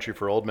 No Country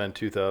for Old Men,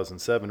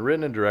 2007,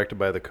 written and directed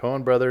by the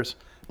Coen brothers,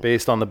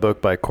 based on the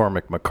book by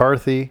Cormac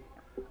McCarthy.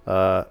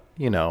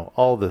 You know,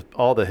 all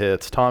the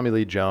hits. Tommy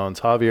Lee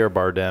Jones, Javier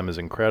Bardem is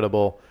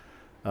incredible.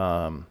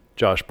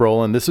 Josh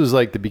Brolin. This was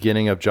like the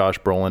beginning of Josh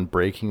Brolin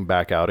breaking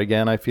back out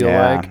again, I feel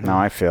like. No,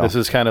 I feel. This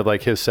is kind of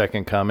like his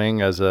second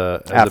coming as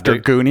After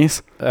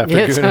Goonies? after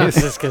Yes, I was Goonies.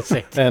 just gonna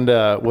say. And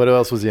what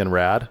else was he in?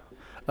 Rad?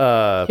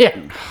 Yeah.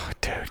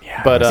 Dude,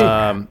 yeah. But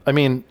I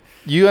mean,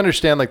 you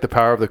understand like the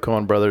power of the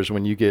Coen brothers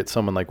when you get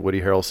someone like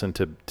Woody Harrelson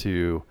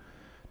to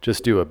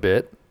just do a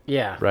bit,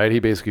 Yeah. right? He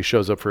basically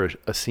shows up for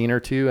a scene or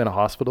two in a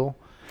hospital.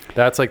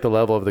 That's like the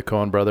level of the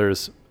Coen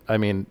brothers. I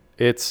mean,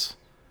 it's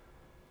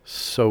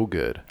so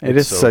good. It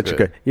is such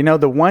good. You know,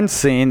 the one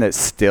scene that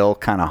still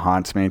kind of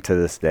haunts me to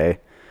this day,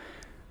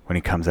 when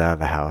he comes out of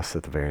the house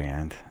at the very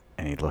end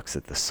and he looks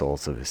at the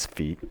soles of his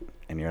feet,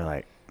 and you're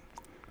like,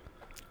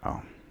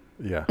 oh,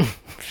 Yeah.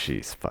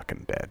 she's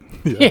fucking dead.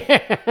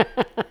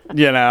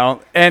 You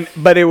know,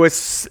 but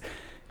it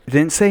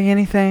didn't say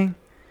anything,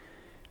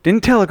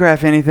 didn't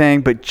telegraph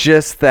anything, but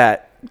just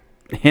that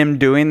him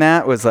doing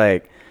that was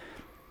like,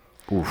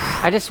 oof.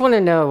 I just want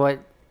to know what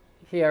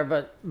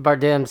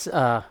Bardem's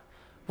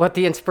what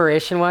the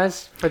inspiration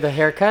was for the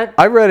haircut.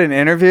 I read an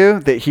interview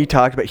that he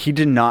talked about. He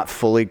did not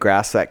fully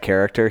grasp that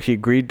character. He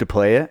agreed to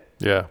play it.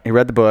 Yeah. He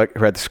read the book,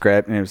 read the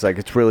script, and he was like,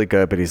 it's really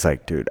good. But he's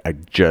like, dude, I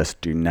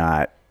just do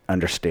not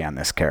understand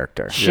this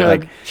character.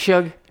 Shug.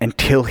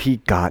 Until he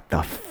got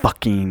the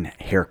fucking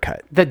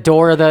haircut. The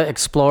Dora the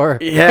Explorer.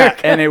 Yeah.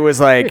 And it was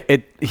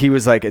like, he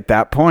was like, at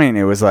that point,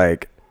 it was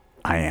like,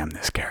 I am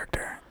this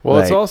character. Well,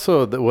 like, it's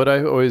also what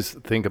I always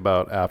think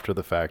about after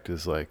the fact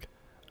is like,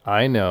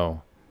 I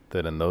know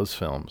that in those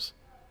films,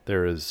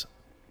 there is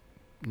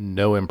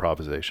no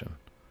improvisation.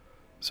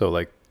 So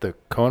like the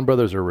Coen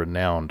brothers are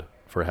renowned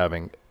for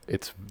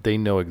they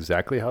know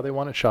exactly how they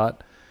want it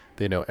shot.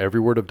 They know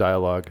every word of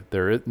dialogue.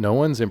 No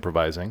one's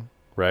improvising,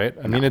 right?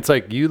 I mean, it's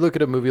like you look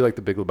at a movie like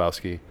The Big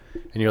Lebowski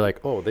and you're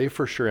like, oh, they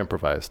for sure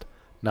improvised.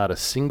 Not a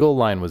single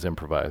line was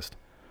improvised.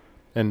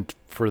 And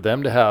for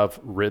them to have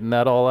written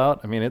that all out,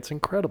 I mean, it's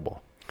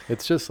incredible.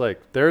 It's just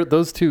like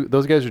those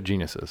guys are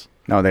geniuses.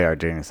 No, they are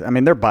geniuses. I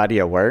mean, their body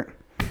of work.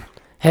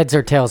 Heads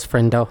or tails,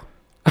 friendo?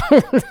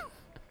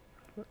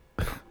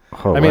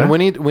 Oh, I mean,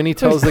 when he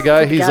tells the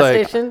guy,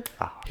 Gas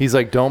he's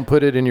like, don't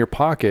put it in your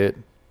pocket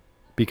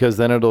because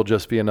then it'll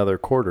just be another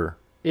quarter.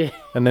 Yeah.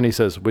 And then he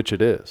says, which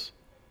it is.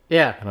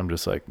 Yeah. And I'm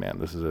just like, man,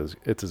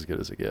 it's as good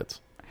as it gets.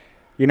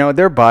 You know,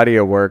 their body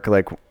of work,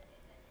 like,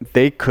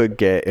 they could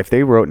get, if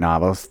they wrote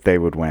novels, they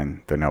would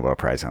win the Nobel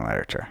Prize in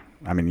Literature.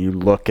 I mean, you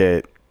look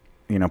at,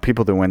 you know,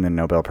 people that win the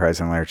Nobel Prize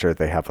in Literature,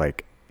 they have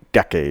like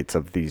decades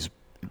of these,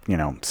 you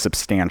know,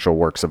 substantial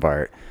works of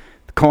art.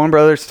 The Coen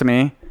brothers, to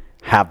me,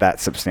 have that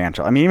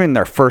substantial. I mean, even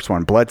their first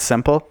one, Blood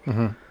Simple,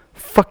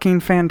 fucking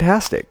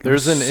fantastic.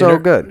 There's so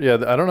good. Yeah,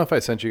 I don't know if I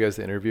sent you guys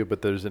the interview,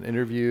 but there's an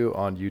interview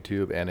on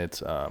YouTube, and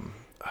it's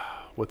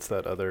what's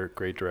that other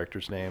great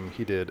director's name?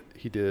 He did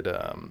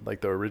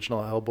like the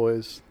original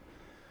Hellboys,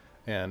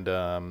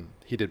 and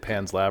he did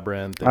Pan's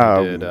Labyrinth,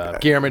 and he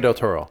did Guillermo del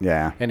Toro.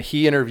 Yeah. And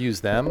he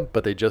interviews them,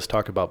 but they just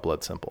talk about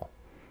Blood Simple.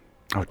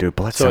 Oh, dude,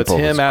 Blood So Simple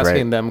it's him was asking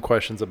great. them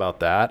questions about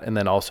that, and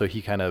then also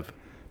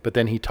but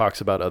then he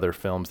talks about other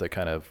films that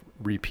kind of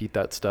repeat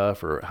that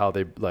stuff, or how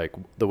they, like,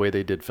 the way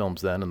they did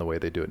films then and the way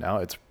they do it now.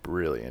 It's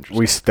really interesting.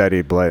 We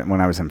studied Blood when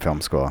I was in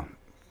film school.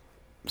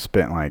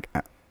 Spent like,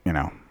 you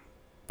know,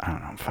 I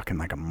don't know, fucking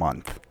like a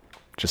month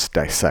just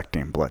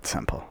dissecting Blood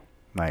Simple.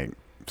 Like,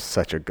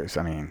 such a good,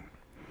 I mean,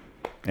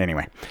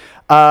 anyway.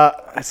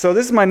 So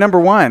this is my number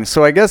one.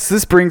 So I guess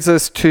this brings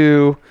us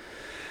to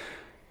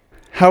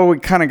how we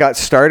kind of got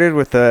started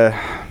with the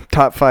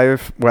top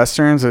 5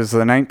 Westerns. Is the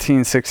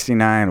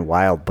 1969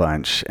 Wild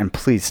Bunch. And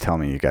please tell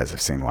me you guys have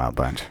seen Wild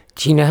Bunch.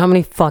 Do you know how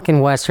many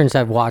fucking Westerns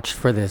I've watched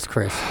for this,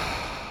 Chris?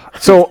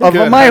 So of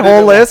Good. my I whole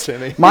didn't watch list,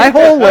 any.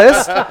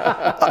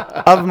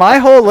 my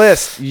whole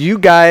list, you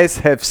guys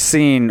have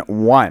seen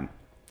one,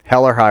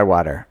 Hell or High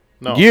Water.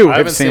 No, you I have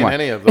haven't seen one.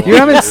 any of the You ones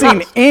haven't you seen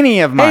did. any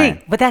of mine.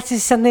 Hey, but that's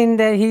just something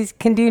that he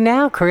can do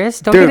now,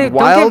 Chris. Don't Dude, get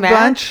Wild mad.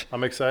 Bunch.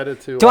 I'm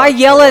excited to. Do I watch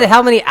yell the- at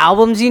how many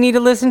albums you need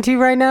to listen to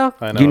right now?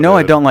 I know, You know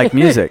I dude. don't like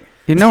music.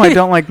 You know I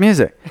don't like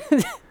music.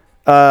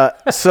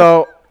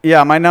 So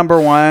yeah, my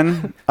number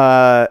one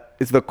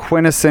is the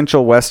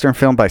quintessential Western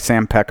film by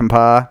Sam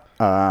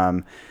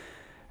Peckinpah.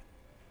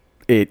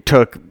 It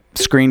took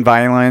screen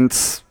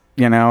violence.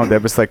 You know,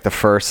 that was like the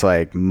first,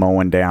 like,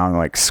 mowing down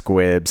like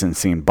squibs and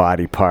seeing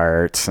body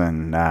parts,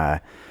 and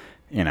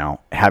you know,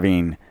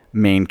 having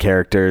main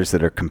characters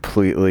that are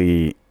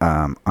completely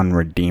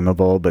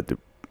unredeemable but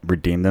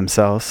redeem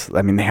themselves.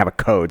 I mean, they have a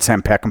code.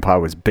 Sam Peckinpah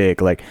was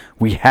big. Like,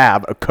 we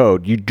have a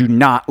code. You do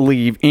not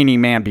leave any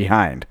man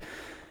behind.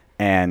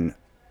 And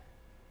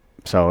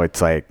so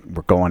it's like,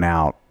 we're going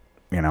out,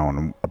 you know,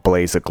 in a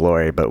blaze of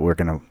glory, but we're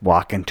gonna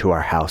walk into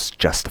our house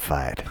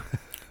justified.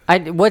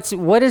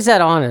 What is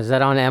that on? Is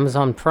that on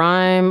Amazon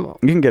Prime?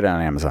 You can get it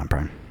on Amazon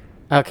Prime.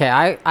 Okay,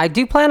 I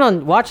do plan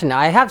on watching it.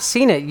 I have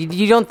seen it.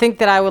 You don't think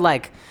that I would,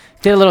 like,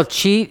 did a little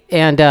cheat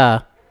and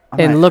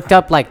looked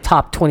up, like,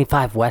 top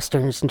 25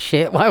 Westerns and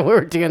shit while we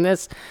were doing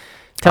this?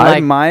 I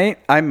might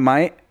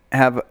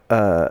have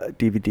a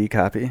DVD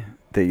copy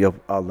that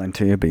I'll lend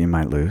to you, but you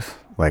might lose,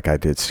 like I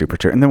did Super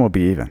True, and then we'll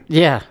be even.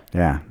 Yeah.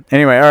 Yeah.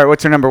 Anyway, all right,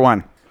 what's your number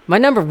one? My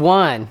number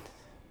one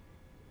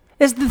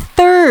is the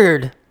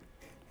third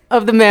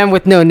of the Man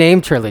with No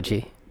Name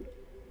trilogy.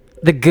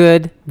 The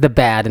Good, the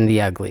Bad, and the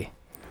Ugly.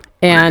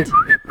 And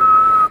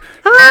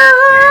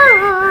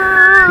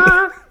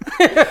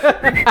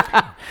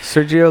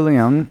Sergio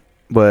Leone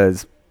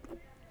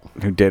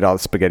who did all the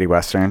spaghetti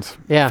westerns.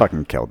 Yeah.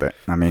 Fucking killed it.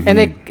 I mean,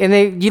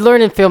 and you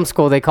learn in film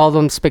school they called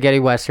them spaghetti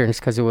westerns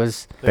because it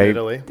was In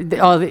Italy. and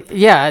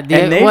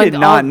they did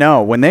not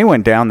know when they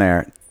went down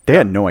there. They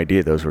had no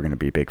idea those were going to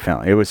be big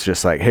film. It was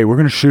just like, hey, we're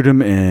going to shoot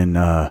them in,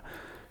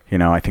 you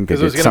know, I think they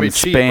 'Cause it was did gonna some be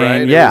cheap, Spain.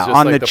 right? It Yeah, was just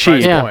on like the the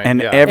cheap. price point,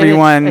 And yeah.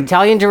 everyone,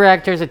 Italian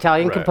directors,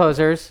 Italian Right.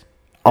 composers,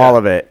 all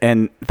of it.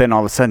 And then all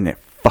of a sudden it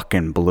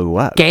fucking blew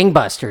up.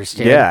 gangbusters,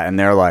 dude. Yeah, and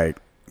they're like,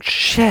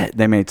 shit,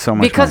 they made so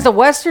much Because the money.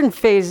 western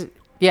phase,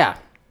 yeah.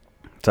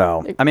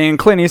 So, I mean,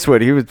 Clint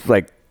Eastwood, he was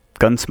like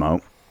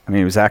Gunsmoke. I mean,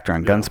 he was actor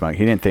on Gunsmoke.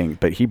 He didn't think,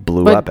 but he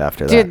blew But up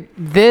after dude,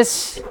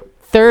 this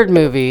third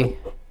movie,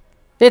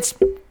 it's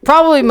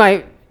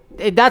probably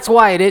that's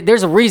why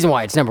there's a reason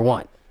why it's number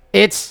one.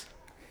 It's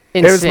that.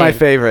 insane. It was my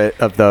favorite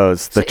of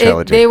those, the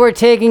trilogy. They were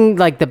taking,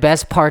 like, the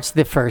best parts of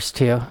the first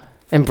two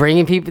and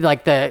bringing people,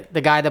 like the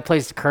guy that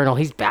plays the colonel,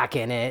 he's back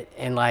in it,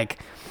 and, like,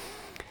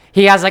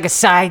 he has, like, a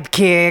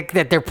sidekick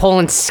that they're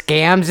pulling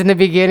scams in the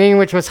beginning,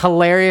 which was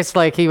hilarious.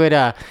 Like, he would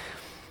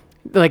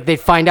like, they'd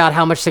find out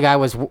how much the guy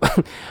was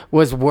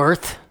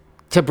worth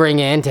to bring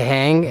in to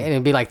hang, and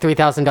it'd be like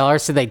 $3,000,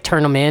 so they'd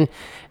turn him in,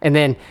 and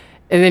then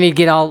he'd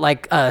get all,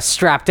 like,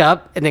 strapped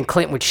up, and then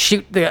Clint would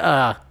shoot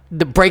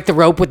break the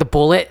rope with the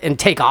bullet and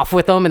take off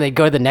with them, and they'd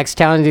go to the next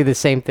town and do the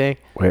same thing.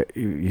 Wait,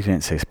 you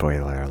didn't say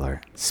spoiler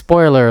alert.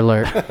 Spoiler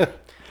alert.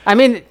 I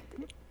mean,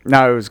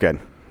 No, it was good.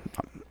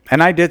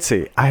 And I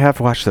have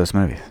watched those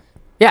movies.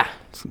 Yeah.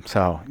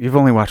 So you've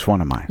only watched one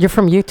of mine. You're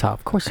from Utah.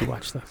 Of course you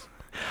watch those.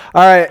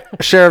 All right,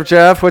 Sheriff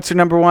Jeff, what's your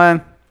number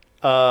one?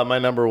 My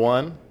number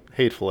one,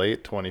 Hateful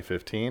Eight,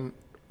 2015,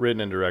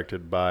 written and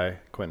directed by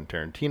Quentin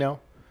Tarantino.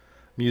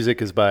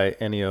 Music is by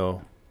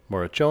Ennio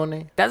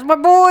Morricone, That's my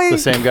boy. the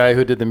same guy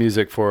who did the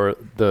music for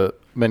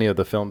many of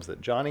the films that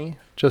Johnny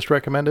just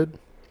recommended.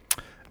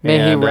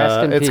 May he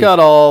rest in it's peace. got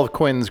all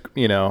Quinn's,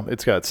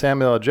 it's got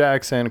Samuel L.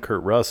 Jackson,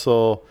 Kurt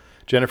Russell,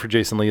 Jennifer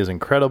Jason Leigh is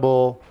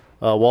incredible,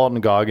 Walton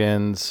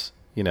Goggins,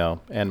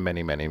 and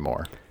many, many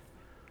more.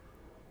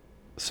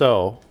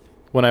 So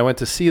when I went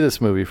to see this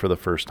movie for the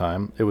first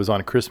time, it was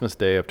on Christmas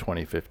Day of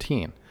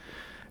 2015.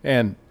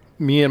 And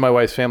me and my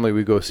wife's family,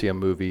 we go see a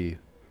movie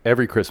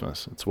every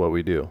Christmas. It's what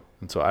we do.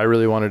 And so I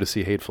really wanted to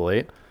see Hateful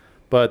Eight,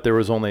 but there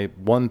was only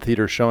one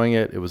theater showing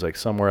it. It was like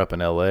somewhere up in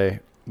LA.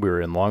 We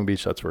were in Long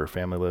Beach. That's where our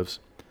family lives.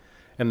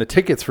 And the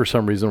tickets, for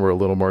some reason, were a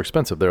little more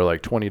expensive. They were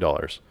like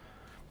 $20.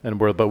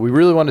 But we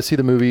really wanted to see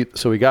the movie,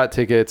 so we got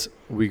tickets.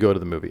 We go to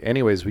the movie.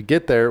 Anyways, we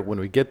get there. When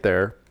we get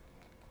there,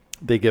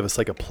 they give us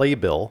like a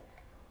playbill,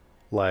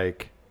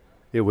 like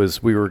we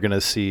were going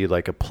to see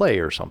like a play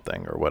or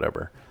something or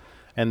whatever.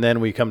 And then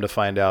we come to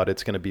find out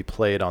it's going to be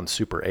played on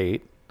Super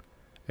 8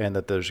 and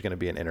that there's going to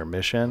be an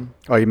intermission.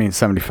 Oh, you mean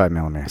 75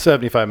 millimeter?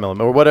 75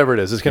 millimeter or whatever it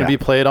is. It's going to be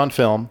played on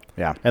film.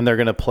 Yeah. And they're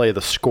going to play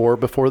the score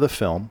before the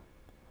film.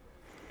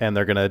 And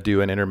they're going to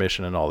do an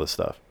intermission and all this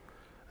stuff.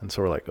 And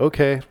so we're like,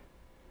 okay,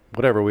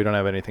 whatever. We don't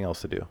have anything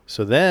else to do.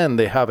 So then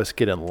they have us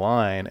get in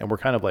line, and we're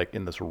kind of like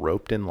in this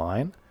roped in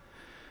line.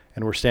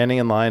 And we're standing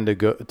in line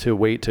to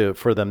wait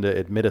for them to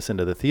admit us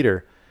into the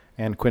theater.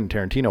 And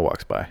Quentin Tarantino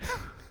walks by.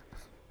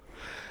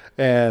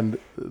 And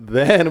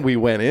then we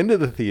went into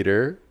the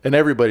theater, and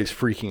everybody's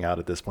freaking out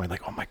at this point.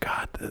 Like, oh my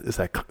God, is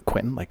that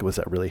Quentin? Like, was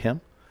that really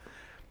him?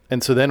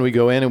 And so then we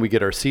go in and we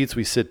get our seats.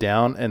 We sit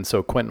down. And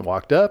so Quentin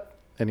walked up.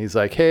 And he's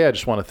like, hey, I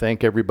just want to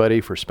thank everybody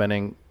for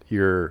spending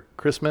your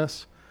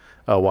Christmas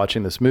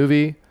watching this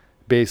movie.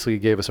 Basically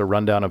gave us a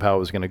rundown of how it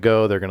was going to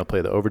go. They're going to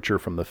play the overture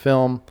from the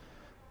film.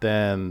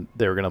 Then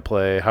they were going to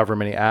play however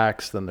many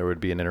acts. Then there would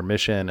be an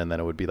intermission. And then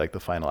it would be like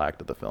the final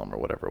act of the film or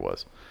whatever it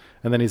was.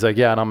 And then he's like,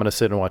 yeah, and I'm going to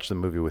sit and watch the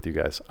movie with you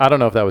guys. I don't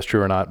know if that was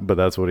true or not, but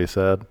that's what he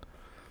said.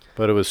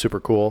 But it was super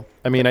cool.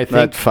 I mean, I think...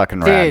 That's fucking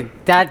rad.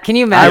 Dude, can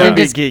you I imagine would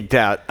be just geeked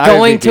out.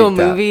 going to a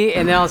movie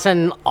and then all of a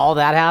sudden all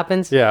that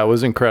happens? Yeah, it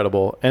was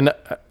incredible. And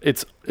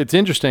it's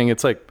interesting.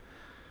 It's like,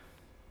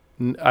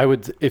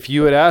 if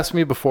you had asked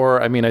me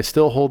before, I mean, I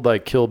still hold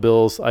like Kill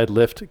Bill's, I'd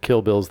lift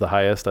Kill Bill's the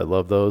highest. I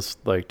love those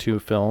like two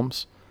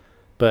films.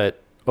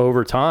 But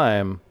over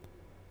time,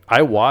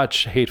 I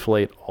watch Hateful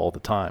Eight all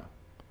the time.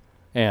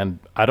 And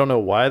I don't know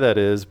why that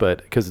is,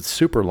 but because it's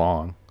super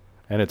long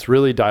and it's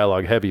really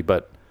dialogue heavy,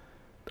 but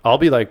I'll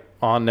be like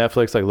on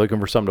Netflix, like looking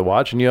for something to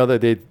watch. And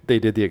that they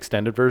did the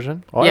extended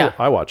version. Oh, yeah.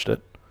 I watched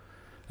it.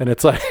 And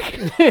it's like,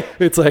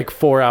 it's like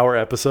 4-hour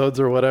episodes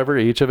or whatever,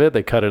 each of it.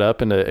 They cut it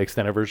up into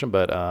extended version.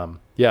 But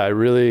yeah,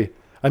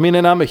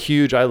 and I'm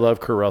I love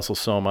Kurt Russell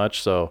so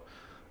much. So,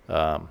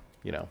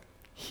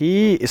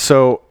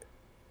 So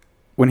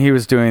when he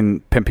was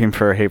doing Pimping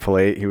for Hateful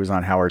Eight, he was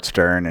on Howard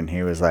Stern, and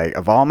he was like,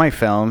 of all my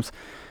films,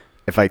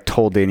 if I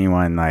told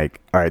anyone like,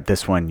 all right,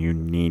 this one you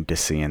need to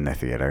see in the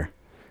theater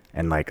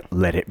and like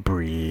let it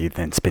breathe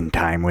and spend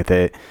time with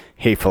it,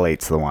 Hateful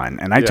Eight's the one.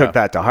 And I took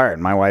that to heart.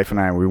 My wife and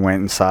I, we went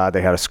and saw,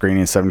 they had a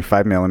screening of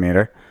 75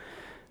 millimeter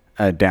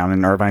down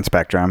in Irvine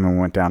Spectrum, and we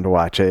went down to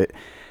watch it.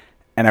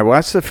 And I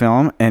watched the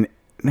film, and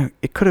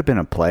it could have been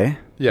a play.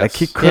 Yes. Like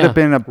he could have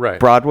been a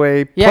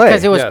Broadway play. Yeah,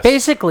 because it was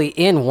basically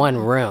in one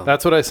room.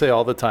 That's what I say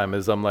all the time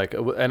is I'm like,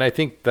 and I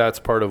think that's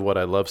part of what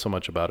I love so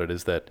much about it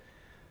is that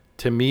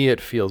to me, it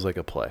feels like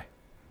a play.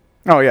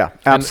 Oh yeah,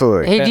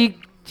 absolutely. Hey,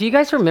 do you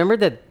guys remember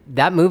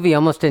that movie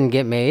almost didn't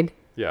get made?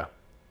 Yeah.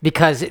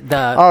 Because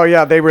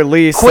they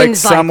released Quinn's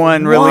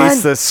someone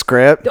released the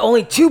script.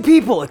 Only 2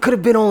 people. It could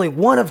have been only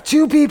one of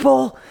 2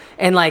 people.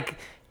 And like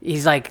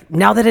he's like,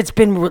 now that it's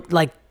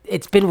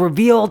been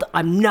revealed,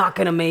 I'm not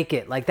gonna make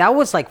it. Like that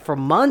was like for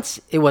months.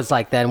 It was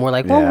like that, and we're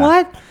like, well,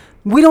 what?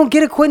 We don't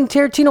get a Quentin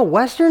Tarantino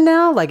Western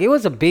now? Like it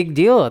was a big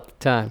deal at the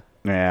time.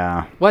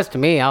 Yeah. Was to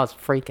me. I was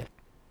freaking.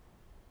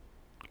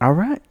 All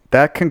right,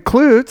 that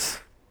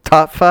concludes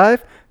top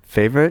 5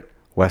 favorite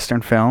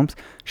Western films.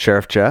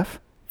 Sheriff Jeff,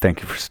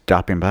 thank you for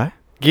stopping by.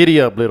 Giddy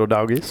up, little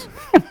doggies.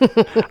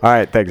 All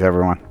right, thanks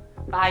everyone.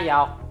 Bye,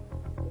 y'all.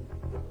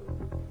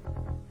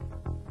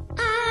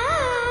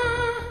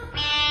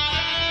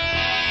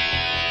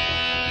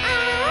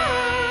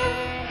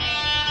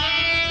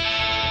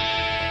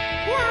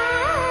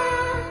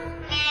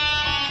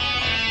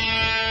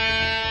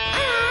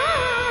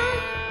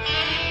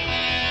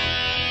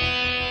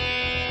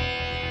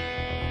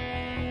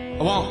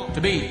 I want to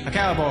be a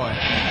cowboy.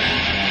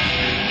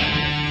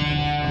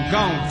 I'm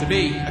going to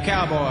be a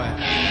cowboy.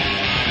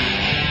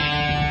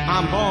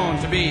 I'm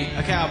born to be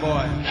a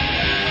cowboy.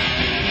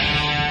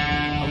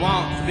 I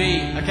want to be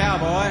a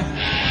cowboy.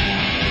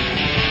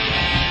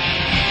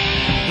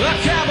 A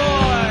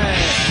cowboy!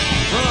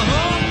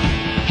 Uh-huh!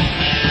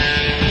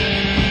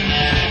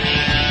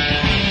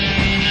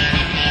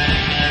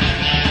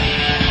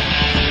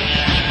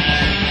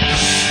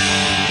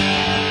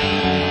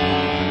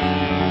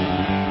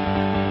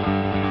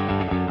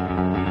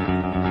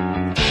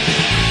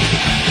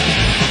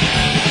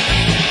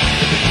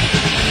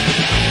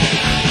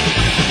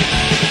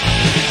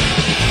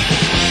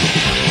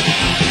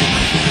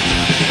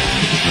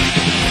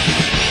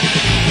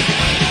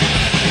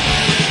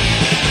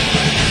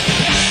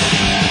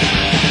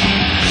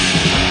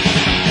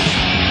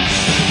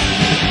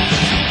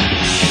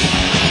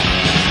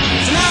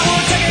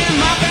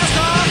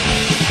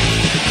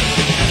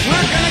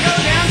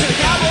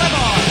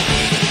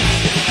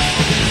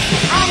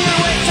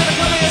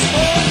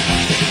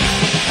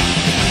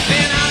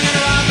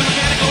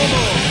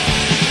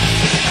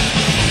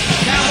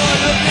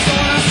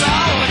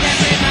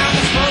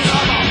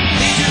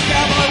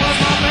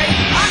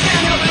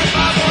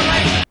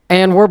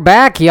 we're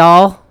back,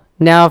 y'all.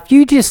 Now, if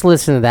you just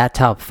listen to that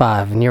top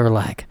 5 and you're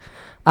like,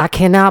 I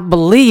cannot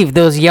believe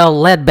those yellow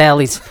lead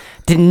bellies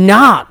did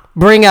not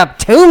bring up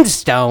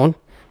Tombstone.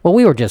 Well,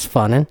 we were just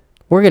funning.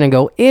 We're going to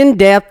go in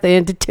depth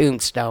into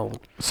Tombstone.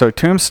 So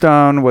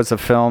Tombstone was a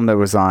film that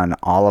was on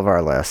all of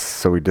our lists.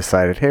 So we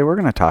decided, hey, we're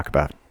going to talk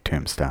about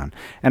Tombstone.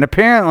 And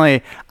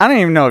apparently, I don't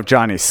even know if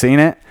Johnny's seen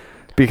it,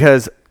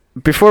 because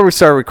before we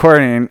start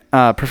recording,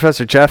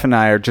 Professor Jeff and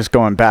I are just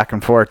going back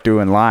and forth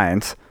doing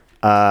lines.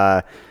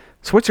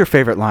 So what's your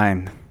favorite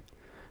line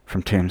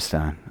from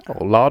Tombstone?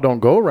 Oh, law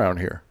don't go around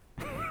here.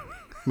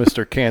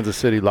 Mr. Kansas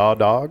City Law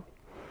Dog.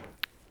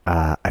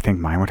 I think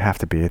mine would have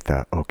to be at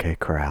the OK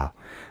Corral.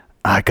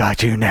 I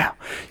got you now,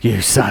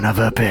 you son of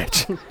a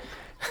bitch.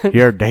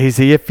 You're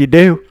Daisy if you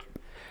do.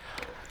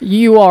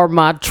 You are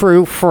my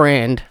true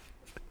friend.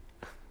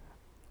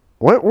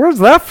 Where's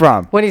that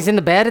from? When he's in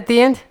the bed at the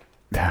end?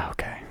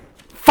 Okay.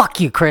 Fuck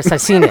you, Chris. I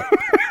seen it.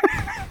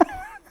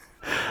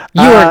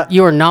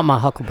 You are not my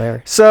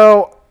Huckleberry.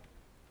 So,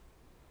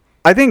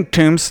 I think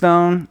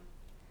Tombstone,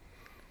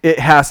 it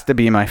has to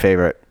be my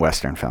favorite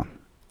Western film.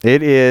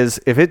 It is,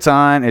 if it's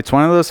on, it's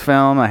one of those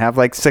films, I have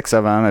like 6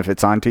 of them. If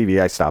it's on TV,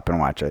 I stop and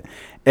watch it.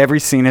 Every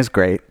scene is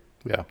great.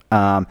 Yeah.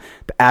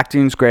 The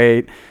acting's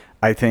great.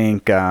 I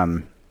think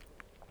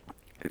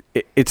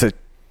it's a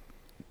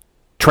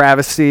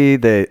travesty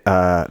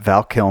that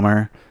Val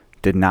Kilmer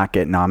did not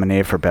get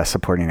nominated for Best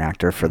Supporting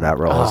Actor for that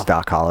role as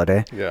Doc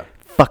Holliday. Yeah.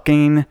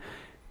 Fucking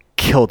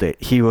killed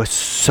it. He was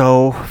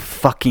so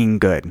fucking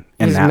good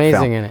in He's that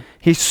amazing film. in it.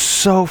 He's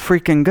so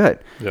freaking good.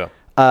 Yeah.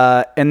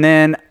 And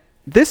then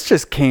this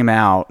just came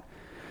out,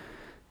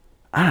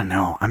 I don't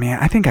know. I mean,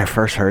 I think I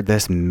first heard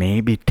this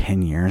maybe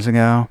 10 years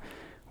ago,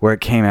 where it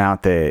came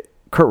out that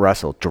Kurt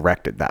Russell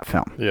directed that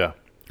film. Yeah.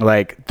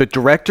 Like, the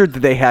director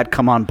that they had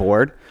come on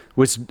board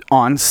was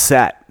on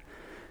set,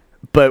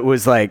 but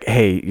was like,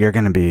 hey, you're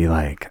going to be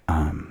like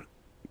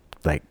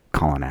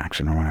calling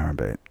action or whatever,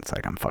 but it's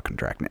like, I'm fucking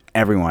directing it.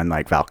 Everyone,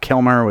 like Val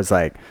Kilmer was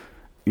like,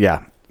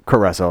 yeah, Kurt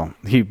Russell,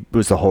 he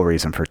was the whole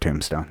reason for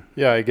Tombstone.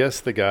 Yeah, I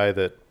guess the guy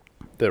that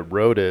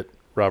wrote it,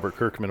 Robert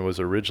Kirkman, was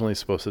originally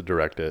supposed to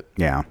direct it.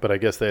 Yeah. But I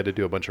guess they had to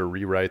do a bunch of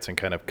rewrites and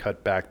kind of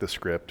cut back the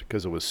script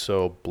because it was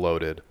so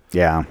bloated.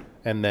 Yeah.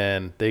 And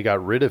then they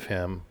got rid of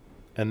him,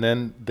 and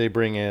then they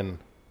bring in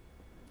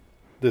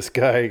this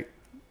guy,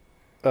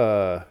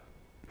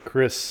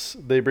 Chris.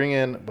 They bring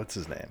in, what's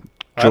his name?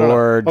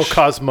 George. Oh,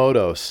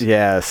 Cosmatos.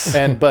 Yes.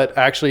 But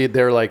actually,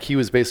 they're like, he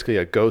was basically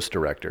a ghost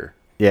director.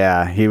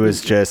 Yeah, he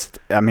was just,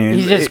 I mean.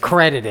 He's just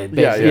credited,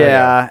 Yeah, basically.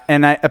 Yeah.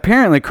 And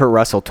apparently Kurt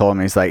Russell told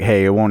me, he's like,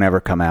 hey, it won't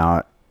ever come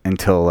out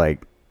until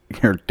like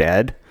you're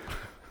dead.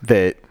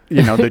 That,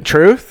 you know, the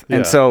truth. Yeah.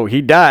 And so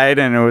he died,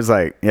 and it was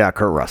like, yeah,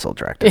 Kurt Russell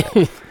directed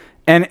it.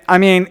 And I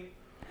mean,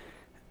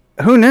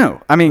 who knew?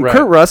 I mean, Right.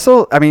 Kurt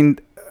Russell, I mean,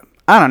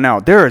 I don't know.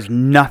 There is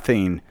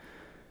nothing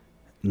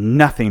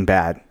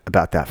bad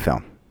about that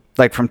film.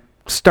 Like from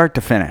start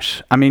to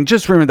finish. I mean,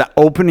 just remember the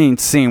opening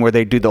scene where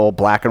they do the old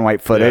black and white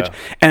footage,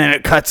 Yeah. and then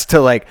it cuts to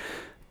like,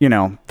 you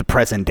know, the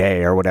present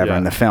day or whatever Yeah.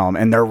 in the film,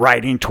 and they're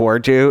riding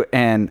towards you,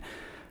 and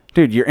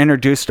dude, you're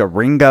introduced to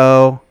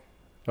Ringo,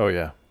 Oh,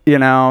 yeah. you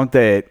know,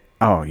 that,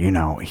 oh, you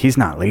know, he's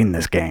not leading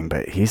this gang,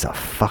 but he's a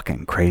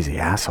fucking crazy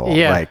asshole.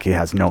 Yeah. Like, he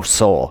has no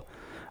soul.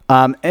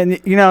 And,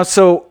 you know,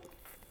 so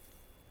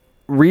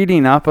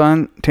reading up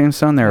on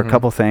Tombstone, there are a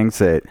couple things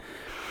that,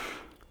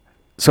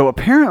 so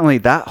apparently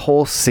that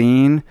whole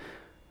scene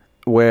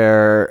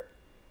where,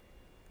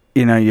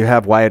 you know, you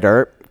have Wyatt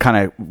Earp kind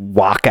of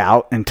walk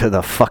out into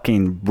the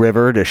fucking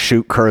river to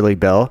shoot Curly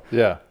Bill.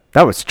 Yeah.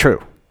 That was true.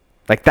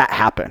 Like, that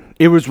happened.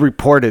 It was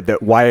reported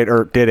that Wyatt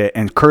Earp did it,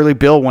 and Curly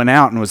Bill went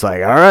out and was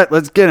like, all right,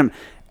 let's get him.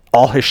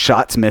 All his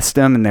shots missed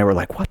him, and they were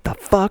like, what the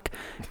fuck?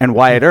 And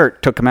Wyatt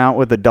Earp took him out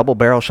with a double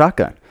barrel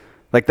shotgun.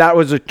 Like, that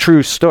was a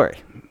true story.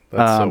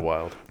 That's so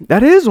wild.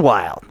 That is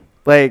wild.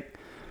 Like,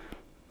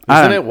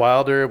 Isn't it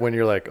wilder when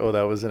you're like, oh,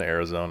 that was in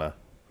Arizona?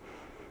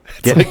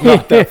 It's Yeah. like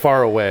not that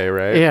far away,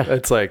 right? Yeah.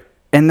 It's like,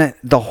 and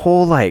the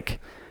whole, like,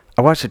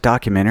 I watched a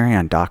documentary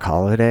on Doc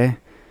Holliday,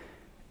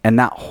 and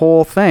that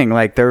whole thing,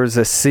 like, there was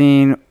a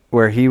scene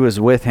where he was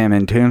with him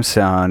in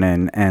Tombstone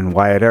and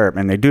Wyatt Earp,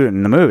 and they do it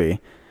in the movie.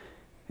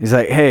 He's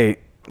like, hey,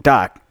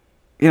 Doc,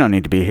 you don't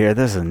need to be here.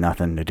 This has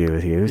nothing to do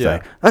with you. He's Yeah.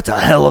 like, that's a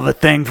hell of a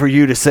thing for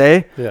you to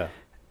say. yeah.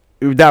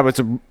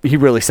 He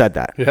really said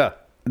that. Yeah.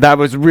 That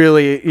was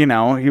really, you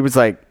know, he was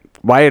like,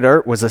 Wyatt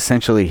Earp was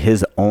essentially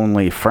his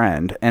only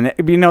friend. And,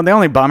 you know, the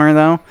only bummer,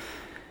 though,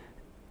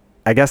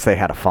 I guess they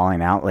had a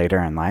falling out later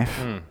in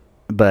life.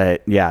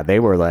 But, yeah, they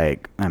were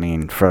like, I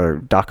mean, for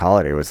Doc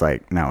Holliday, was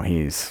like, no,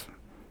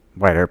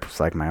 Wyatt Earp was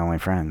like my only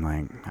friend.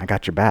 Like, I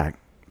got your back.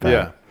 But,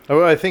 Yeah.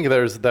 Oh, I think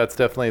that's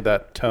definitely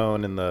that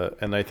tone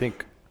and I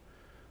think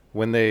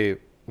when they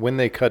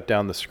cut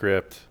down the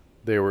script,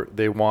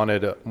 they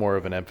wanted more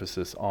of an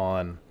emphasis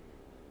on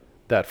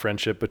that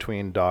friendship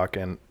between Doc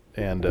and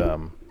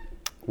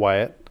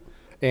Wyatt.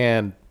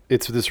 And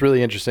it's this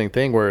really interesting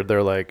thing where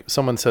they're like,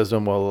 someone says to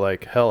him, well,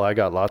 like, hell, I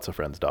got lots of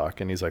friends,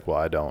 Doc. And he's like, well,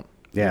 I don't.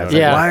 Yeah. know It's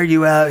what I like, Yeah. why are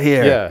you out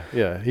here? Yeah,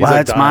 yeah. He's Well,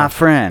 like it's my dying.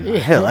 friend.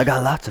 Hell, I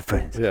got lots of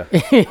friends. Yeah,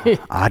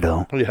 I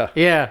don't. yeah.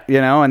 Yeah. You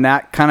know, and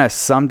that kind of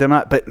summed him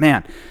up. But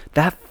man,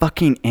 that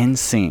fucking end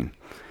scene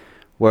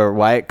where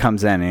Wyatt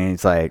comes in and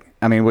he's like,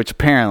 I mean, which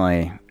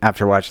apparently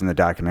after watching the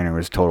documentary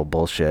was total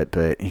bullshit,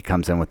 but he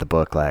comes in with the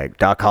book like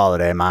Doc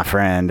Holliday, my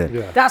friend. And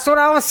That's what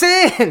I was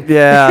saying.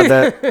 yeah,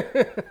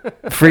 the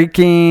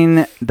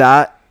freaking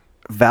that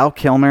Val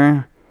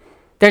Kilmer.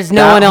 There's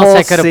no That one else whole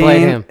that could have played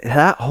scene- him.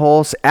 That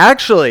whole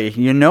actually,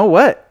 you know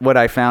what? What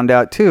I found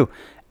out too.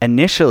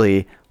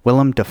 Initially,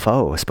 Willem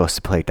Dafoe was supposed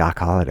to play Doc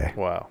Holliday,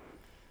 Wow.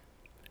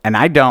 and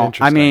I don't.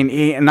 I Interesting.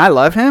 mean, and I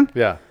love him.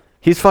 Yeah.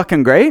 He's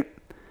fucking great.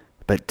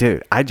 But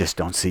dude, I just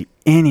don't see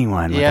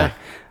anyone. Yeah.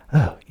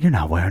 With oh, you're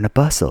not wearing a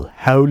bustle.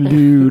 How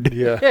lewd.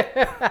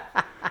 Yeah.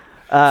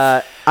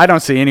 I don't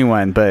see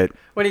anyone. But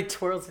When he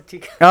twirls the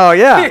teacup. oh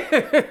yeah,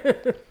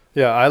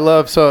 Yeah, I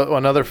love. So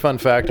another fun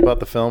fact about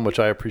the film, which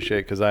I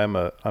appreciate because I'm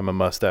a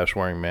mustache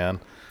wearing man,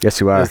 yes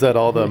you are. is that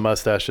all the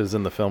mustaches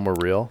in the film were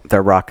real.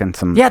 They're rocking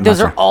some. Yeah,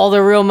 those are mustache. all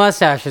the real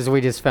mustaches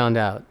we just found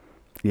out.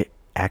 Yeah,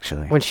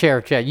 actually. When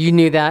Sheriff Jeff, you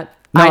knew that?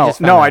 No,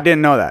 found out. I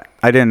didn't know that.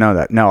 I didn't know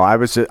that. No,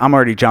 I'm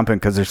already jumping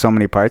because there's so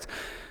many parts.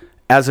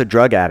 As a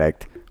drug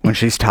addict, when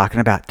she's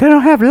talking about they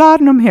don't have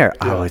laudanum here,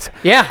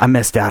 Yeah. I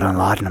missed out on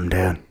laudanum,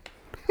 dude.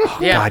 Oh,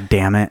 Yeah. God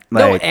damn it!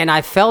 No, Like, and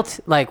I felt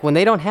like when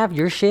they don't have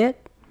your shit,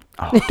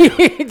 Oh.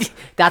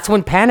 that's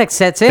when panic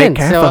sets be in.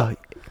 careful. So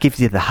It gives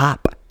you the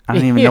hop. I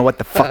don't even know what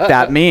the fuck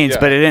that means, Yeah.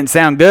 but it didn't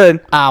sound good.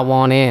 I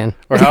want in.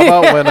 Or how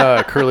about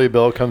when Curly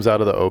Bill comes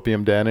out of the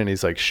opium den and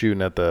he's like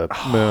shooting at the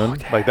moon?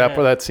 Like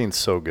that scene's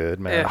so good,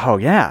 man. Oh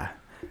yeah,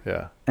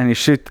 Yeah. and you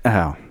shoot.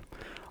 Oh,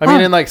 I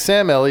mean, and like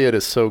Sam Elliott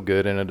is so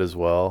good in it as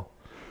well.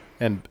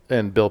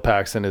 And Bill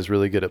Paxton is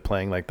really good at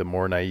playing like the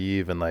more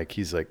naive and like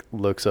he's like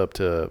looks up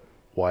to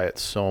Wyatt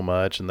so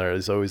much and there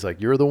is always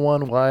like, you're the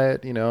one,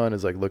 Wyatt, you know, and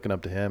is like looking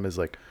up to him is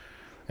like,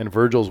 and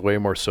Virgil's way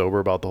more sober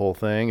about the whole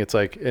thing. It's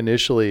like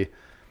initially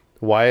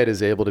Wyatt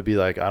is able to be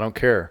like, I don't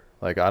care.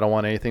 Like, I don't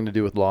want anything to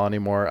do with law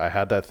anymore. I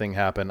had that thing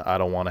happen. I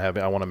don't want to have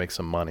it. I want to make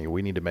some money.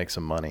 We need to make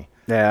some money.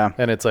 yeah.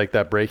 And it's like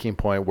that breaking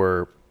point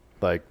where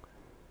like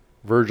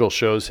Virgil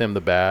shows him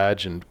the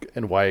badge and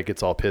Wyatt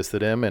gets all pissed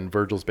at him. And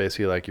Virgil's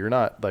basically like, you're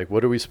not like,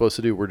 what are we supposed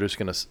to do? We're just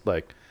going to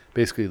like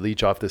basically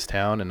leech off this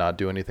town and not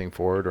do anything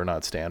for it or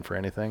not stand for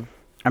anything.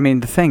 I mean,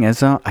 the thing is,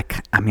 though,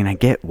 I mean, I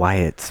get why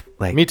it's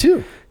like, Me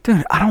too.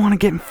 dude, I don't want to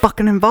get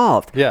fucking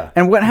involved. Yeah.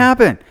 And what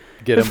happened?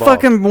 Get His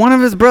involved. fucking one of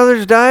his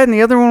brothers died, and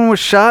the other one was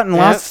shot and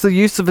Yep. lost the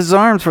use of his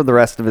arms for the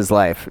rest of his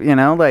life. You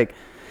know, like,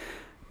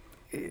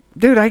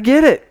 dude, I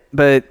get it,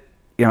 but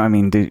you know, I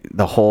mean, dude,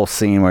 the whole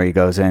scene where he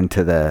goes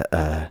into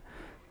the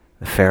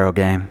Pharaoh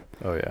game,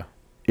 Oh yeah.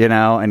 you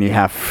know, and you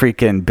have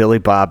freaking Billy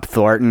Bob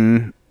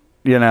Thornton.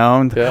 You know,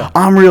 and Yeah.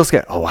 I'm real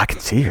scared. Oh, I can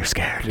see you're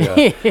scared. Yeah.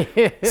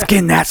 Get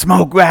in that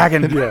smoke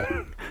wagon.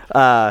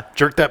 Yeah.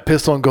 Jerk that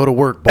pistol and go to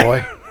work,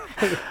 boy.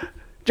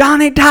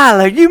 Johnny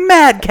Tyler, you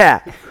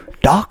madcap.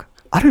 Doc,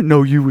 I didn't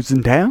know you was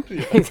in town.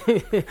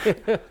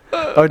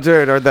 Oh,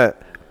 dude, or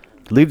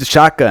leave the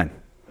shotgun.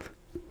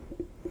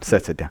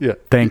 Sets it down. Yeah.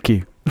 Thank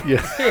you.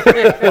 Yeah.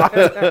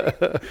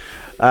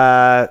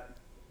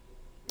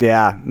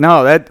 Yeah.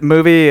 No, that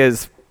movie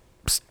is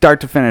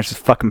start to finish is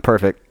fucking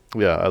perfect.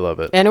 Yeah, I love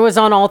it. And it was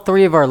on all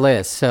three of our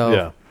lists. So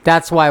Yeah.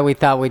 that's why we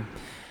thought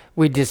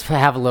we'd just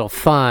have a little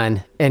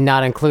fun and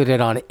not include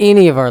it on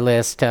any of our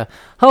lists to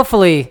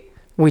hopefully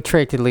we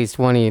tricked at least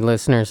one of you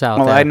listeners out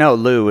Well, there. I know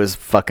Lou is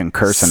fucking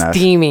cursing us.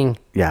 Steaming.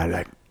 Yeah,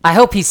 like, I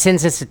hope he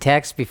sends us a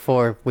text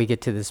before we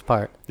get to this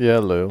part. Yeah,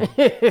 Lou.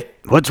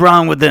 what's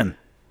wrong with him?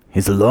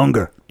 He's a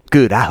longer.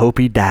 Good, I hope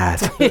he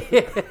dies.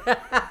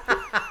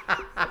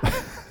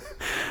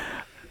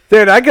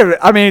 Dude,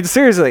 I mean,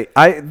 seriously,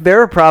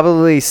 there are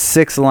probably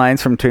 6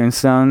 lines from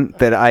Tombstone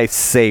that I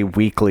say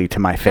weekly to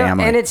my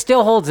family. And it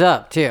still holds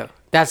up too.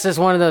 That's just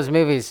one of those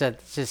movies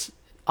that's just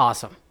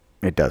awesome.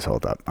 It does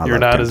hold up. I You're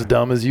love not Tombstone. as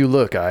dumb as you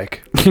look,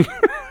 Ike.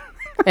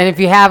 And if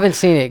you haven't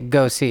seen it,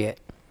 go see it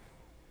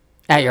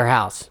at your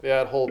house.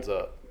 Yeah, it holds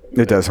up.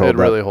 It does hold It up.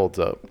 really holds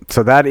up.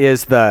 So that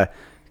is the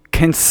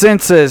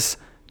consensus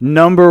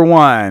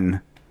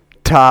 #1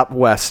 top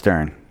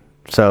Western.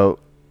 So,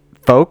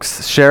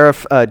 folks,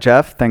 Sheriff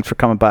Jeff, thanks for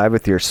coming by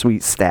with your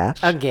sweet stash.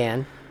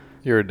 Again.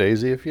 You're a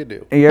daisy if you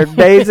do. You're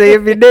Daisy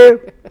if you do.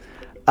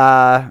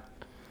 All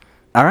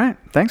right.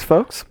 Thanks,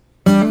 folks.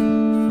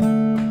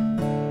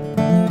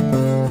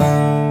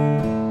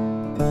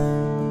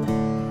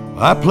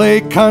 I play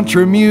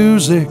country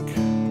music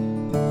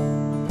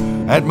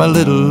at my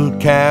little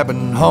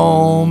cabin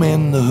home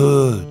in the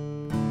hood.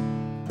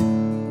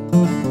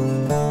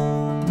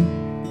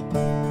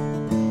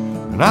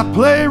 And I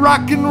play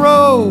rock and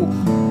roll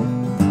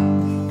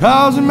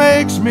 'cause it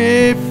makes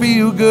me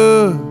feel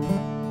good.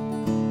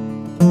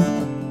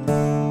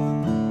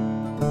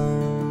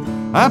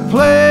 I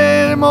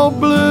play them old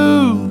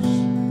blues,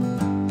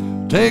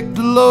 take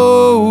the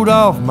load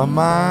off my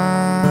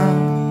mind.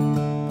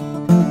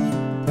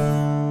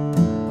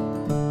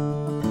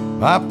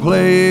 I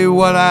play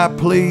what I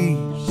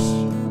please,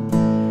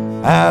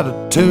 out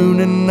of tune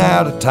and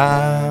out of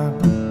time.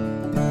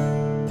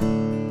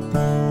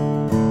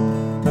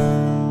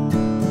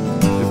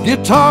 If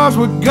guitars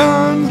were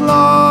guns, Lord,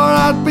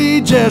 I'd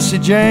be Jesse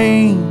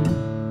James.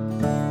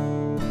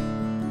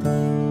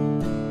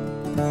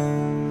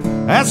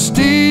 That's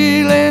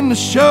stealing the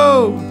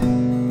show,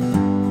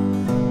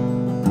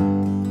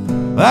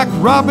 like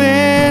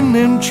robbing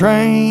them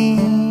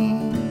trains.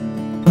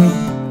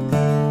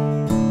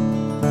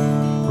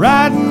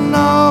 Riding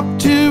off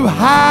to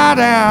hide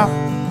out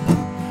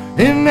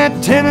in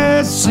that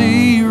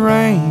Tennessee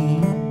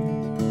rain.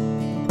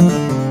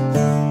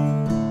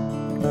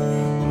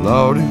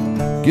 Lord,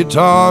 if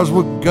guitars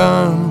were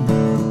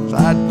guns,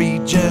 I'd be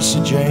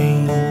Jesse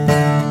James.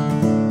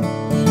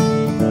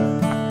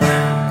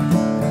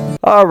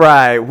 All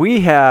right,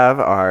 we have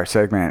our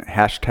segment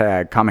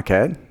hashtag Comic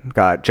Head.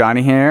 Got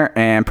Johnny here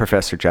and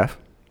Professor Jeff.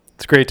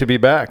 It's great to be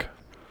back.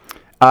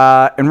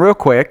 And real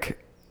quick,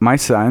 my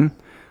son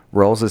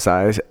rolls his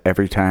eyes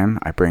every time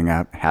I bring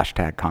up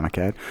hashtag Comic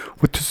Head.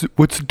 What's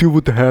the deal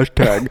with the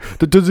hashtag?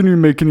 That doesn't even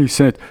make any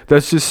sense.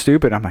 That's just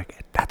stupid. I'm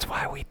like, that's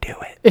why we do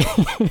it.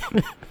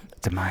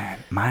 It's a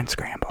mind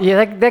scramble.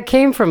 Yeah, that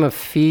came from a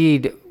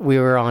feed. We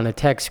were on a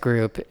text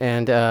group,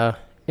 and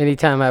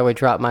anytime I would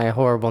drop my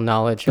horrible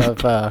knowledge of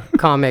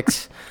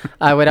comics,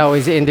 I would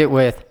always end it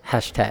with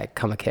hashtag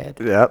Comic Head.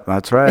 Yep,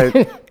 that's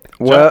right.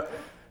 Well,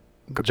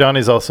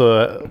 Johnny's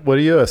also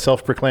a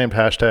self-proclaimed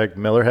hashtag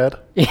Millerhead?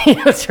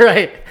 That's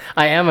right.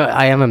 I am a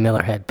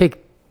Millerhead. Big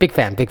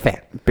fan. Big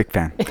fan.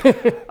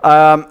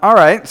 All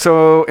right.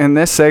 So in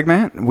this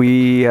segment,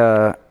 we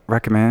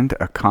recommend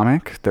a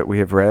comic that we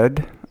have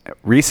read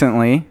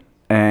recently,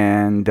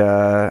 and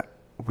we're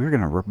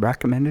going to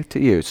recommend it to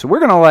you. So we're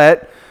going to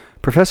let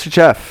Professor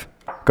Jeff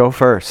go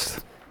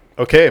first.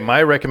 Okay,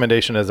 my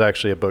recommendation is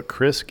actually a book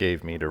Chris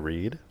gave me to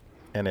read,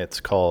 and it's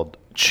called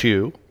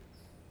Chew.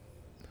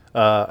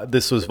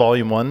 This was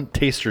volume 1,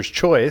 Taster's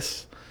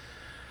Choice.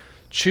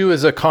 Chew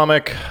is a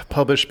comic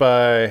published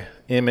by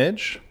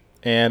Image,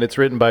 and it's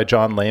written by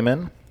John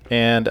Layman.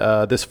 And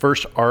this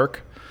first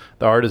arc,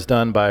 the art is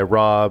done by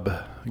Rob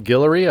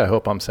Guillory. I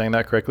hope I'm saying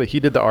that correctly.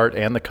 He did the art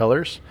and the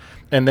colors.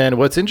 And then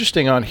what's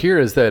interesting on here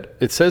is that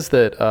it says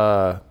that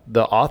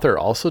the author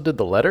also did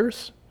the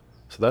letters.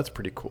 So that's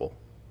pretty cool.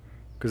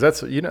 Because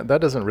that's, that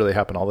doesn't really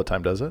happen all the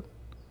time, does it?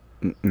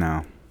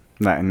 No,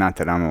 not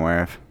that I'm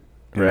aware of.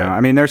 You Right. know,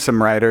 I mean, there's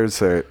some writers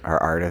that are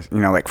artists,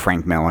 like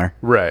Frank Miller.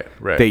 Right.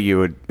 That it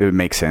would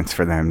make sense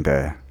for them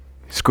to,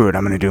 screw it,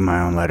 I'm going to do my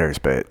own letters.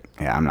 But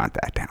yeah, I'm not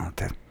that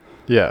talented.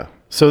 Yeah.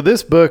 So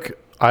this book,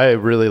 I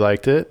really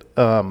liked it.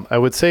 I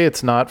would say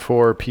it's not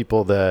for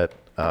people that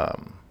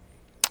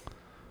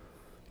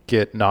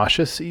get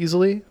nauseous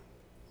easily,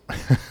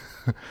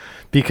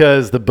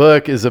 because the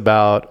book is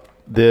about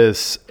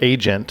this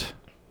agent,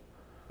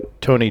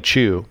 Tony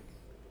Chu.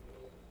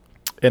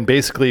 And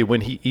basically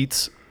when he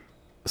eats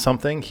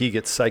something, he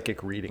gets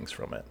psychic readings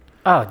from it.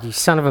 Oh, you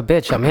son of a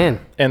bitch, I'm in.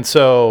 And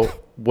so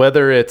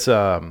whether it's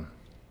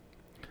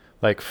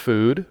like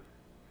food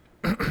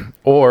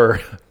or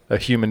a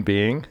human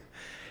being,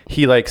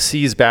 he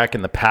sees back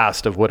in the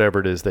past of whatever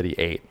it is that he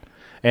ate.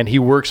 And he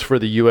works for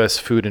the U.S.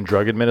 Food and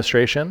Drug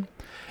Administration.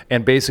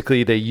 And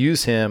basically they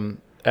use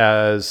him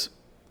as,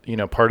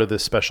 part of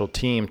this special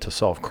team to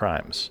solve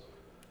crimes.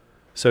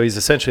 So he's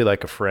essentially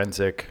like a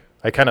forensic.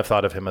 I kind of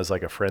thought of him as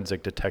like a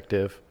forensic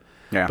detective.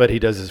 Yeah. But he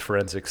does his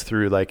forensics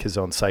through his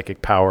own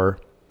psychic power,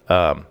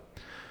 from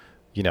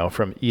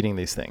eating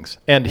these things.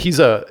 And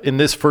in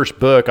this first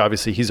book,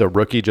 obviously he's a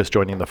rookie just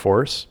joining the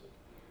force.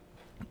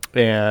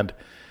 And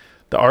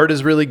the art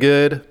is really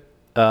good.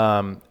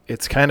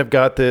 It's kind of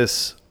got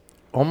this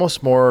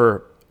almost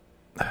more,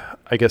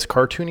 I guess,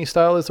 cartoony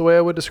style is the way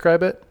I would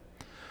describe it.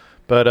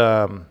 But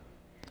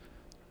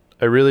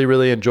I really,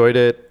 really enjoyed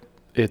it.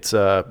 It's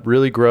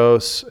really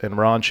gross and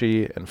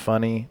raunchy and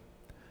funny.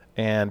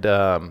 And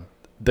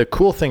the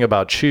cool thing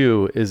about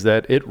Chew is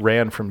that it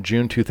ran from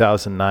June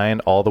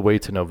 2009 all the way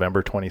to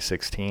November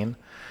 2016.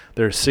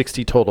 There's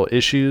 60 total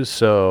issues,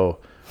 so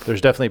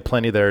there's definitely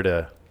plenty there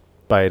to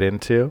bite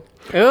into.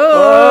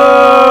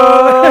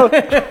 Oh!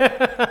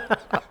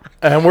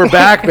 And we're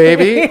back,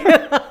 baby.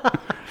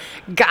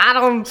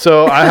 Got him.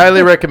 So I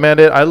highly recommend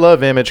it. I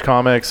love Image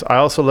Comics. I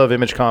also love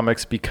Image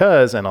Comics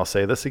because, and I'll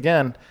say this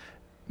again,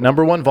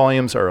 #1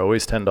 volumes are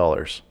always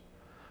 $10.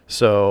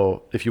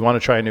 So if you want to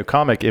try a new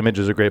comic, Image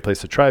is a great place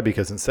to try,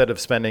 because instead of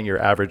spending your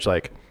average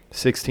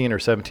 $16 or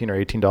 $17 or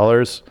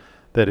 $18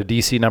 that a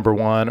DC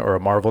 #1 or a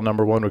Marvel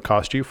 #1 would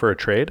cost you for a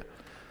trade,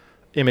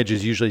 Image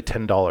is usually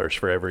 $10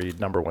 for every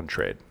 #1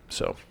 trade.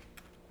 So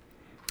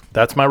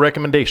that's my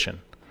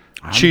recommendation.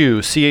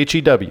 Chew,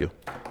 CHEW.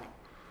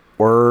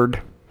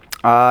 Word.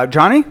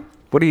 Johnny,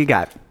 what do you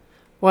got?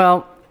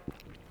 Well,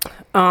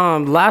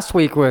 last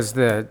week was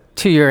the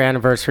 2-year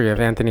anniversary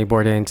of Anthony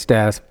Bourdain's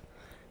death,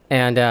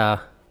 and I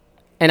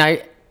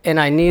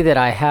knew that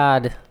I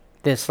had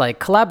this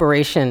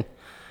collaboration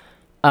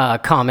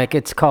comic.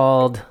 It's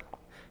called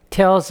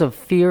Tales of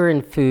Fear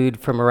and Food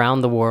from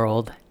Around the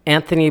World,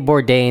 Anthony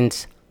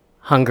Bourdain's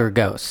Hunger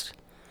Ghost.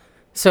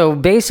 So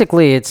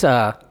basically it's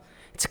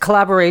it's a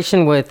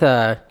collaboration with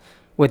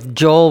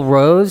Joel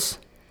Rose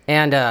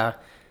and a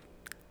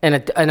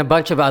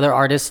bunch of other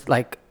artists,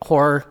 like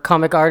horror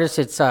comic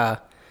artists.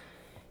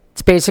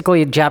 It's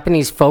basically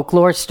Japanese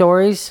folklore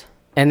stories,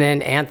 and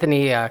then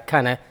Anthony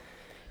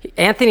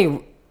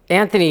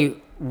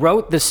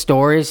wrote the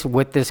stories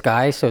with this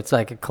guy, so it's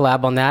like a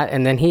collab on that,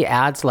 and then he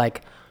adds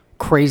like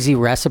crazy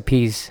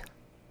recipes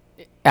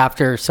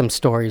after some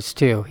stories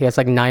too. He has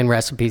like 9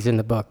 recipes in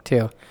the book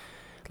too,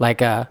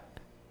 like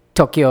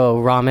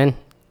Tokyo ramen,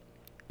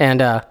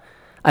 and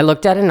I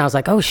looked at it and I was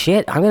like, oh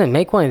shit, I'm gonna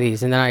make one of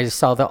these. And then I just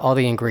saw all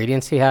the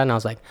ingredients he had, and I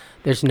was like,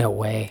 there's no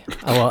way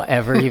I will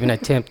ever even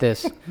attempt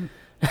this.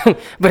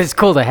 But it's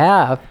cool to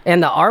have,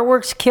 and the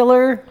artwork's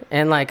killer.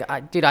 And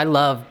like, dude, I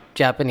love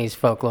Japanese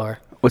folklore.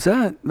 Was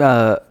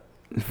that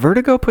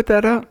Vertigo put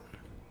that out?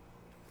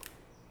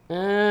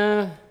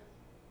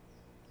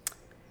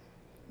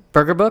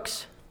 Burger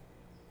Books.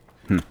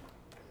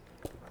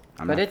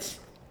 But it's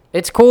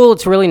cool.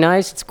 It's really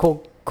nice. It's a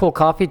cool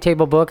coffee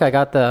table book. I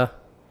got the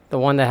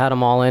one that had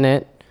them all in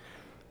it.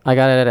 I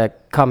got it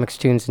at Comics,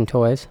 Tunes, and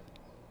Toys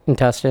in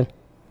Tustin.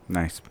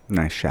 Nice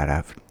shout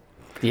out.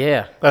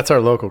 Yeah. That's our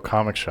local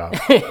comic shop.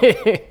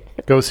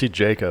 Go see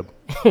Jacob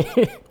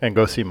and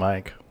go see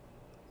Mike.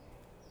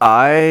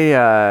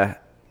 Anthony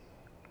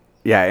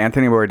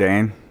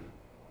Bourdain.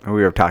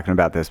 We were talking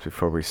about this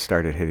before we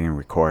started hitting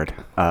record.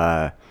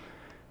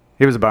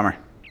 He was a bummer.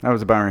 That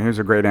was a bummer. He was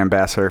a great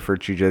ambassador for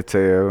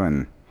jiu-jitsu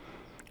and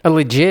a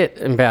legit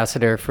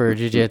ambassador for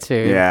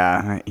jiu-jitsu.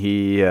 Yeah,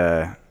 he.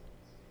 I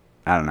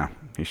don't know.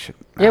 He should.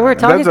 We're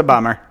talking. That's a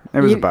bummer. It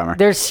was a bummer.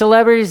 There's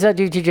celebrities that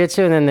do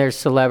jiu-jitsu, and then there's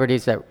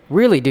celebrities that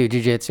really do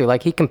jiu-jitsu.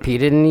 Like, he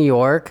competed in New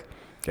York.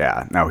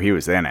 Yeah, no, he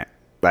was in it.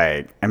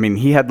 Like, I mean,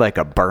 he had like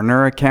a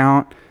burner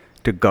account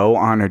to go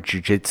on a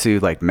jiu-jitsu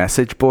like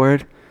message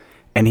board,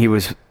 and he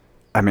was,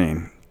 I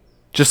mean,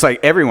 just like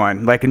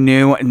everyone, like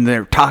knew, and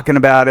they're talking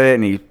about it,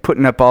 and he's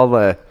putting up all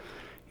the,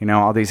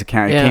 all these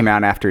accounts. Yeah. He came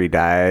out after he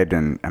died,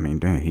 and I mean,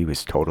 dude, he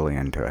was totally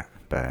into it.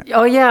 But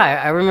oh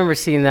yeah, I remember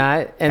seeing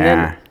that, and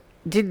then.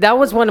 Dude, that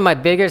was one of my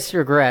biggest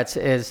regrets.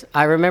 Is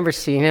I remember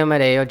seeing him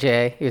at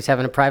AOJ. He was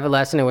having a private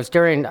lesson. It was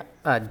during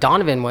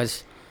Donovan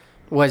was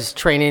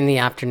training in the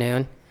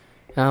afternoon,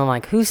 and I'm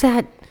like, "Who's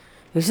that?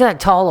 Who's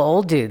that tall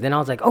old dude?" Then I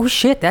was like, "Oh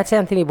shit, that's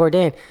Anthony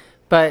Bourdain."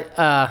 But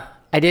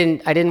I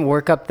didn't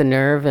work up the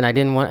nerve, and I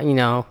didn't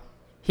want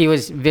he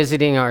was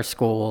visiting our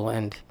school,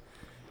 and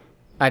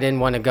I didn't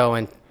want to go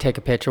and take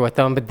a picture with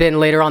him. But then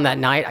later on that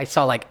night, I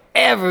saw like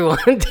everyone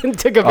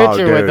took a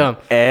picture with him.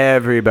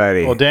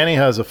 Everybody. Well, Danny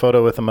has a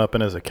photo with him up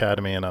in his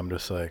academy, and I'm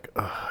just like,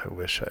 oh, I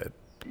wish I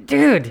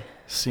had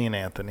seen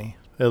Anthony.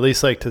 At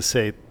least like to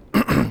say,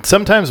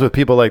 sometimes with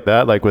people like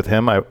that, like with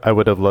him, I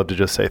would have loved to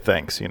just say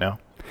thanks, and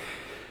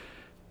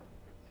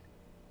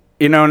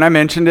I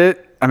mentioned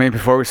it,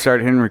 before we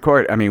started hitting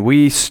record,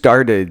 we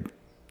started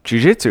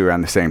jiu-jitsu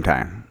around the same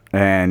time.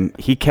 And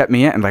he kept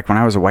me in, like when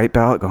I was a white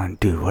belt, going,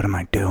 dude, what am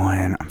I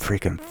doing? I'm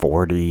freaking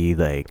 40.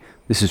 Like,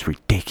 this is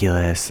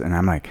ridiculous. And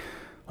I'm like,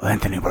 well,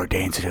 Anthony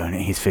Bourdain's doing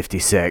it. He's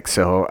 56.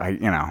 So I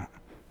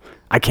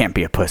can't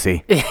be a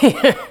pussy.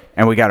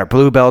 And we got our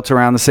blue belts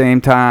around the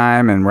same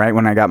time. And right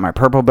when I got my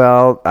purple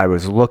belt, I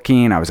was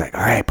looking. I was like,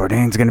 all right,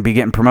 Bourdain's going to be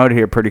getting promoted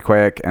here pretty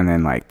quick. And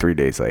then like 3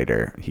 days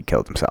later, he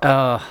killed himself.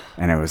 Oh.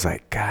 And it was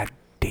like, God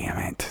damn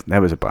it.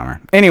 That was a bummer.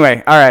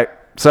 Anyway, all right.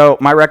 So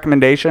my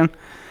recommendation.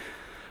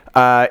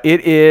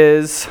 It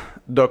is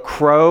The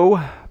Crow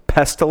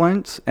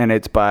Pestilence, and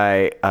it's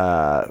by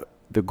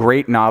the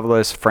great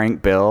novelist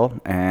Frank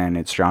Bill, and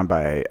it's drawn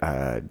by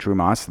Drew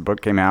Moss. The book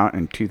came out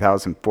in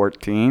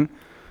 2014.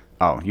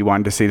 Oh, you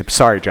wanted to see the...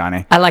 Sorry,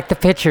 Johnny. I like the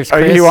pictures, Oh,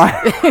 Chris. you want...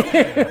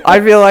 I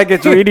feel like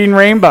it's Reading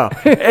Rainbow.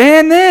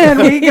 And then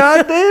we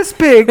got this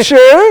picture.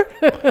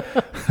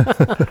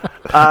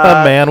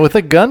 A man with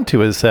a gun to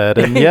his head,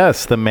 and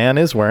yes, the man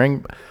is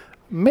wearing...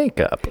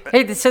 makeup.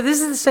 Hey, so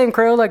this is the same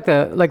Crow like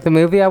the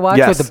movie I watched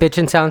Yes. with the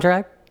bitchin'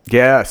 soundtrack?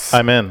 Yes.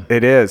 I'm in.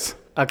 It is.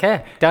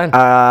 Okay, done.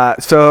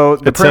 So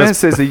the It premise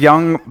says- is a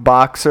young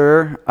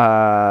boxer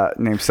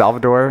named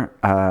Salvador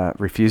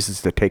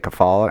refuses to take a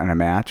fall in a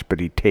match, but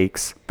he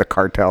takes the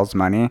cartel's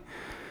money.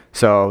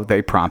 So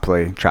they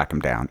promptly track him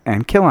down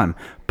and kill him.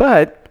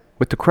 But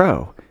with the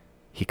Crow,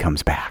 he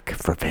comes back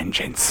for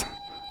vengeance.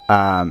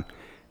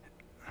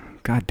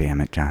 God damn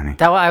it, Johnny.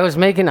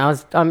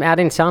 I'm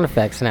adding sound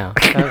effects now.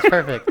 That was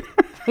perfect.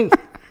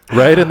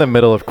 Right in the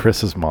middle of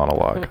Chris's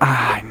monologue.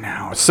 I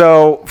know.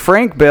 So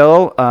Frank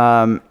Bill,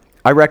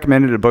 I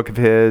recommended a book of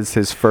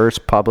his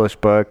first published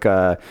book,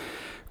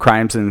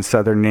 Crimes in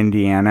Southern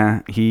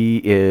Indiana.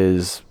 He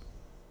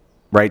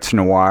writes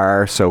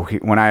noir. So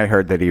when I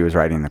heard that he was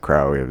writing The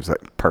Crow, it was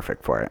like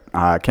perfect for it.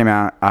 Came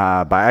out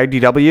by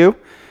IDW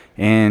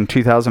in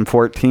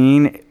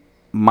 2014.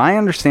 My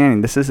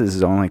understanding, this is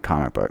his only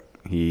comic book.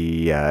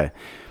 He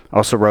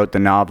also wrote the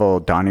novel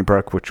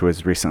Donnybrook, which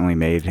was recently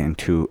made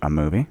into a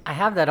movie. I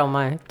have that on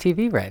my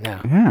TV right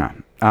now.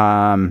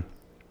 Yeah.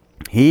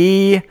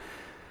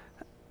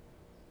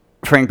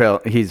 Frank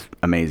Bell, he's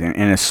amazing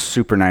and a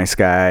super nice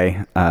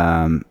guy.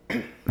 Had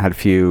a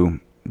few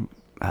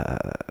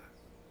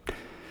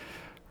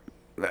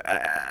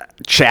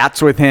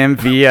chats with him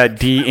via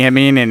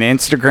DMing and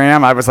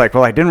Instagram. I was like,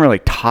 well, I didn't really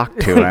talk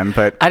to him,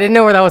 but I didn't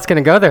know where that was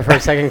going to go there for a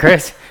second,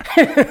 Chris.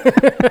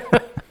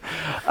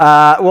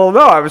 well,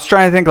 no, I was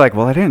trying to think like,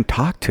 well, I didn't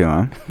talk to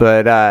him,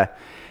 but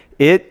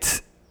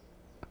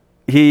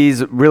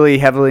he's really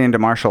heavily into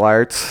martial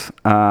arts,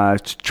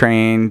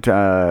 trained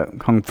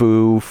Kung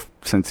Fu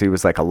since he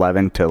was like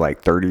 11 to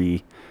like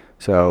 30.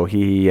 So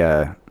he's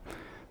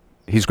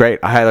great.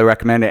 I highly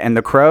recommend it. And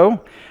The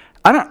Crow,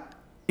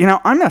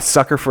 I'm a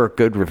sucker for a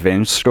good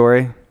revenge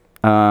story.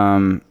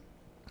 Can't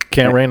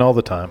rain all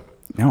the time.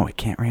 No, it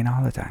can't rain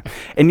all the time.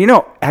 And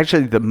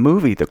actually the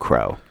movie The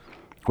Crow,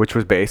 which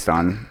was based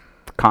on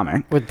the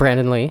comic With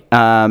Brandon Lee.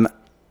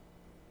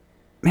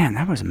 man,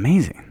 that was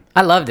amazing.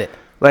 I loved it.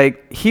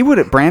 Like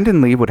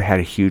Brandon Lee would have had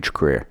a huge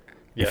career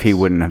if he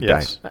wouldn't have died.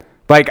 Yes.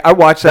 Like I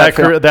watched that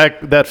film.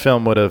 That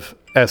film would have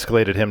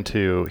escalated him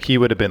to, he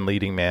would have been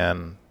leading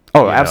man.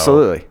 Oh,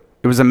 absolutely.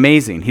 It was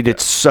amazing. He did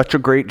such a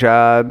great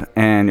job,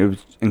 and it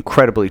was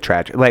incredibly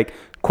tragic. Like,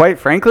 quite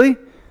frankly,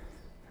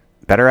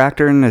 better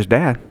actor than his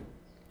dad.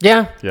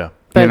 Yeah. Yeah.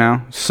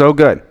 So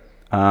good.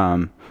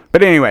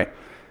 But anyway,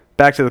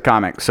 back to the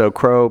comic. So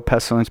Crow,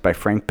 Pestilence by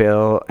Frank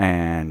Bill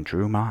and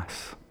Drew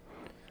Moss.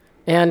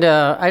 And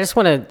I just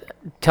want to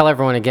tell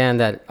everyone again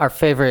that our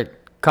favorite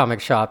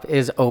comic shop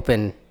is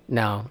open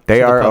now.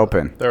 They are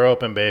open. They're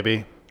open,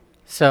 baby.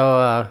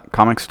 So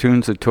Comics,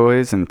 Tunes, and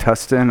Toys in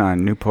Tustin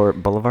on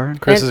Newport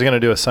Boulevard. Chris is going to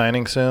do a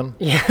signing soon.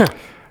 Yeah.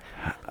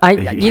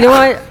 You know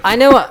what? I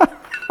know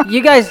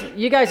you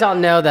guys all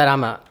know that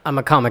I'm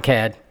a comic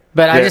head,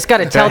 but I just got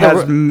to tell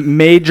has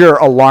major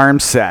alarm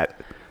set.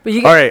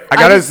 All right, I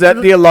got to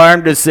set the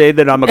alarm to say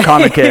that I'm a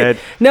comic head.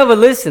 No, but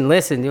listen.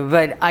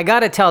 But I got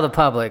to tell the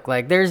public,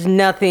 like, there's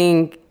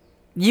nothing.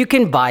 You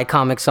can buy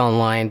comics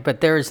online, but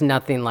there's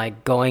nothing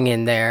like going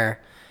in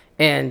there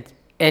and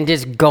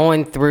just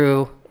going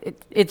through.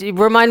 It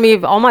reminded me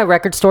of all my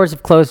record stores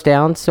have closed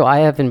down, so I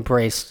have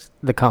embraced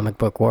the comic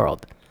book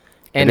world.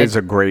 And it is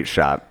a great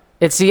shop.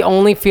 It's the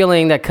only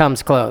feeling that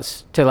comes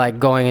close to like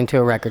going into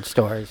a record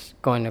store, is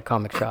going to a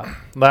comic shop.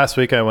 Last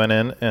week I went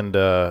in and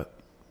I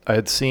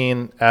had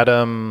seen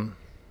Adam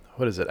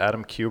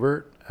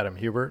Hubert,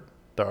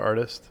 the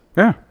artist.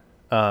 Yeah.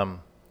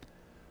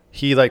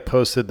 He like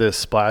posted this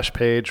splash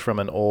page from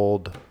an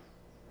old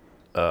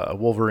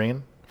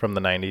Wolverine from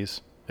the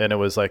 90s, and it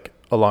was like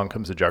Along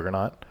Comes the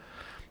Juggernaut.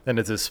 And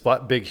it's this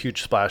big,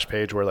 huge splash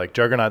page where like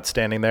Juggernaut's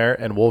standing there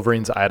and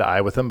Wolverine's eye to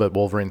eye with him, but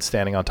Wolverine's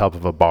standing on top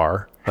of a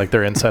bar, like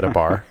they're inside a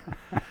bar.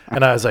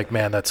 And I was like,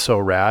 man, that's so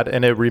rad.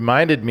 And it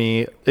reminded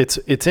me, it's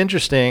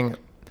interesting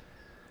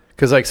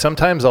because like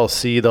sometimes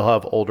they'll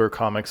have older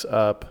comics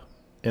up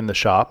in the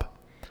shop,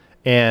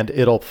 and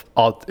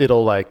I'll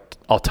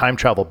time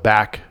travel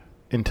back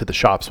into the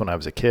shops when I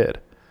was a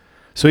kid.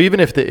 So even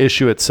if the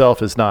issue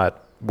itself is not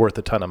worth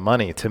a ton of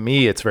money, to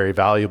me it's very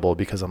valuable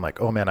because I'm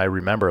like, oh man, I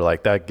remember,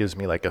 like that gives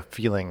me like a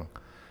feeling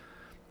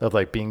of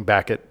like being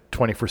back at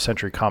 21st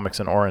Century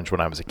Comics in Orange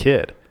when I was a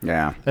kid.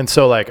 Yeah. And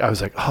so like I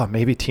was like, oh,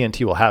 maybe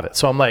TNT will have it.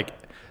 So I'm like,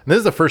 and this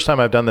is the first time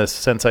I've done this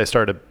since I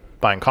started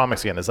buying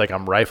comics again. It's like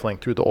I'm rifling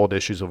through the old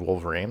issues of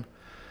Wolverine,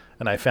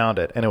 and I found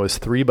it, and it was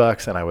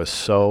 $3, and I was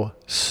so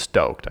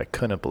stoked. I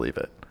couldn't believe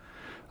it.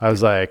 I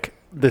was like,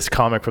 this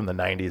comic from the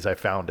 90s, I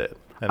found it.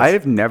 I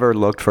have never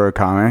looked for a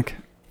comic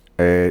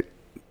at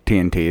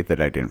TNT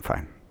that I didn't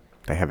find.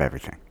 They have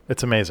everything.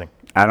 It's amazing.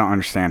 I don't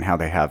understand how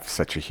they have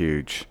such a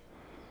huge,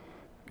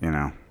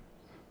 their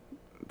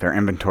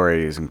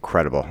inventory is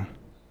incredible.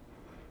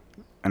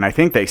 And I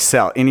think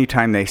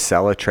anytime they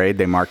sell a trade,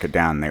 they mark it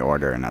down and they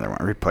order another one,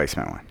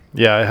 replacement one.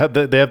 Yeah,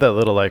 they have that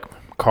little like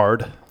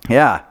card.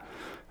 Yeah.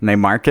 And they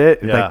mark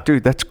it. Yeah. Like,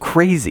 dude, that's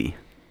crazy.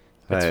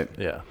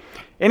 Yeah.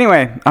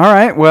 Anyway, all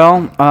right.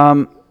 Well,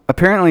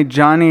 apparently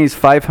Johnny's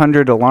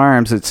 500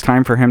 alarms, it's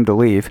time for him to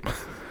leave.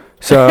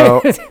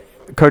 So,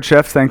 Coach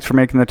Jeff, thanks for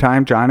making the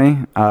time.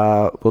 Johnny,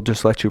 we'll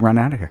just let you run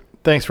out of here.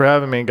 Thanks for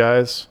having me,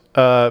 guys.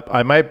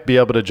 I might be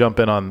able to jump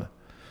in on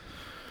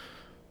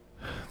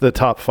the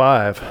top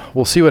 5.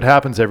 We'll see what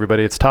happens,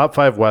 everybody. It's top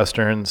 5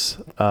 Westerns.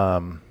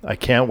 I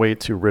can't wait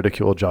to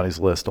ridicule Johnny's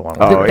list along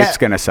with it. It's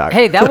going to suck.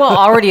 Hey, that will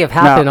already have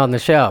happened on the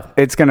show.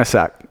 It's going to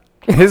suck.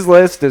 His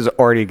list is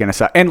already going to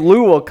suck. And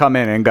Lou will come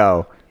in and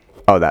go,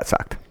 oh, that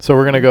sucked. So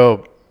we're going to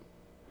go.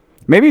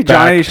 Maybe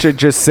Johnny should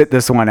just sit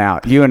this one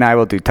out. You and I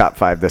will do top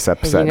 5 this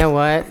episode. Hey, you know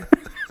what?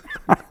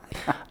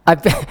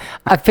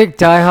 I picked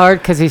Die Hard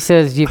because he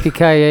says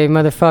Yippee-ki-yay,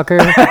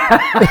 motherfucker.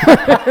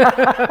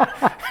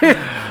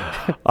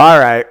 All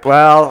right.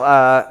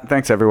 Well,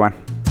 thanks, everyone.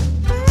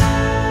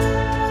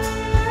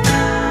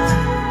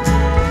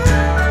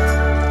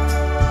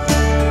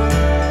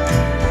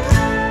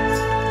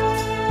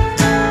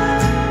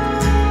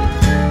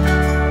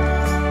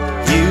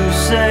 You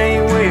say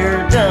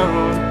we're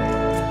done.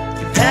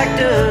 You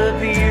packed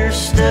up your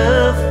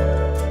stuff.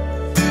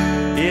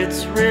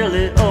 It's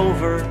really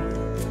over.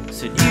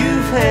 Said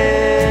you've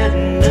had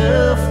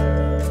enough.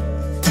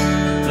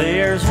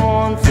 There's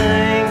one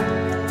thing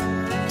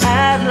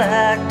I'd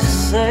like to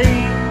say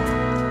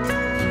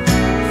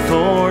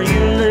before you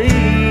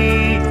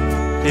leave.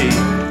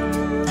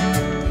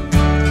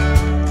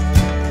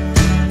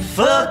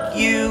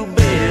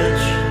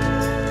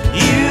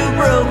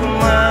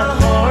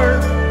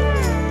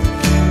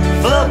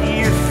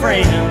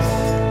 friends,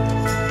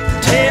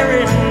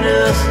 tearing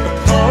us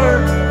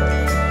apart.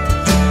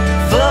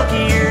 Fuck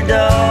your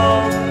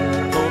dog,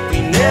 hope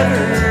he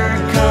never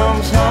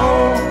comes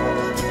home.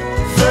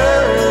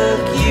 Fuck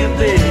you,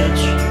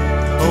 bitch,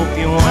 hope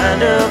you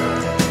wind up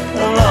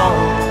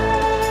alone.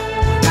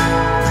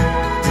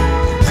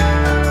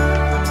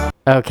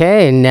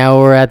 Okay, now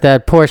we're at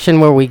that portion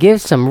where we give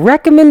some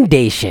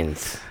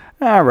recommendations.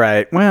 All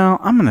right.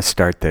 Well, I'm going to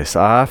start this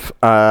off.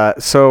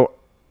 So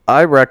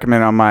I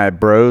recommend on my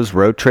bros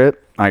road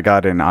trip, I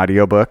got an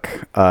audiobook.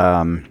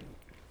 I've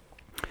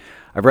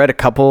read a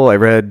couple. I've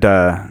read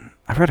a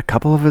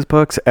couple of his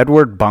books.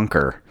 Edward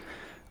Bunker.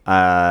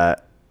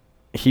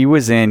 He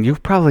was in, you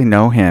probably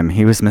know him.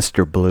 He was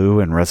Mr. Blue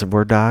in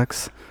Reservoir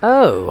Dogs.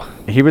 Oh.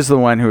 He was the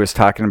one who was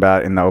talking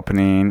about in the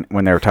opening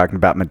when they were talking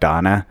about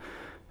Madonna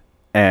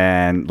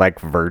and like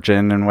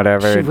Virgin and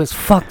whatever. She was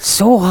fucked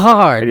so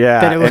hard.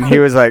 Yeah, and he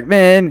was like,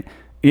 man,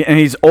 and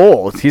he's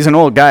old. He's an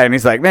old guy, and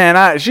he's like,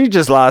 man, she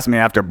just lost me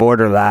after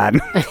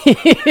Borderline.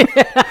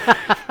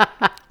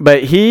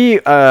 But he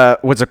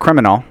was a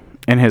criminal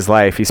in his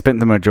life. He spent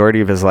the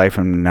majority of his life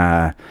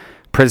in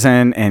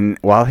prison, and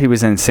while he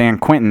was in San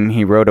Quentin,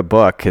 he wrote a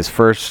book, his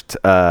first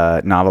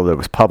novel that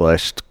was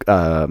published,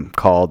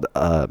 called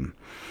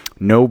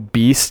No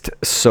Beast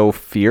So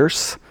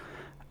Fierce.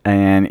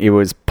 And it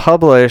was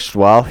published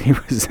while he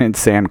was in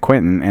San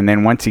Quentin. And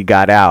then once he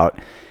got out,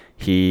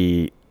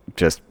 he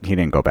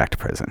didn't go back to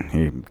prison.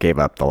 He gave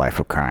up the life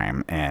of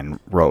crime and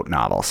wrote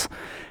novels.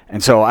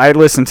 And so I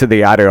listened to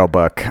the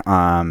audiobook.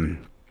 I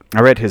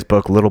read his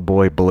book, Little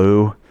Boy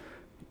Blue,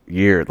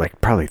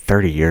 probably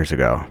 30 years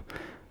ago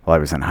while I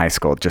was in high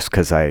school, just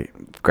because I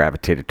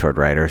gravitated toward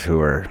writers who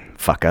were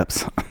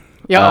fuck-ups.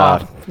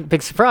 Yeah,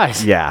 big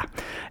surprise. Yeah.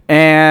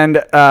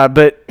 And,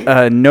 but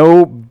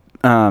no...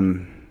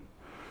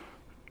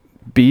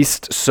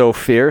 Beast So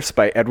Fierce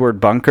by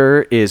Edward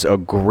Bunker is a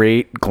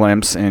great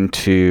glimpse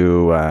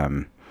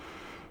into,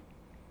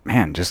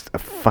 just a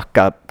fuck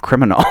up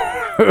criminal.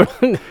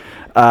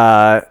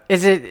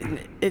 Is it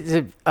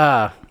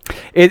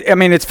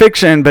it's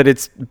fiction, but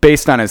it's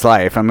based on his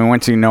life. I mean,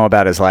 once you know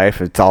about his life,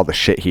 it's all the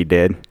shit he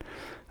did.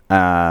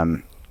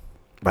 Dude,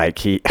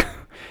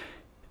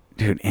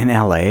 in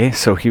LA,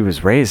 so he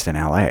was raised in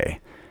LA.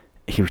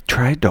 He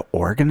tried to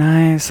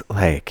organize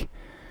the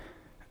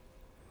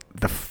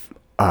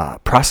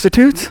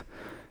prostitutes,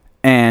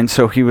 and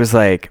so he was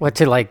like, what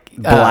to like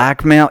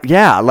blackmail,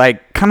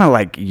 kind of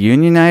like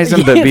unionize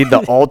them, but be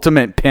the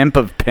ultimate pimp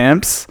of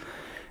pimps,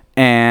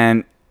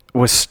 and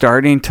was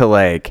starting to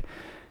like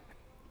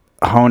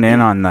hone in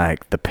on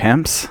like the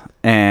pimps,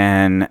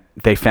 and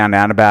they found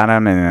out about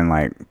him and then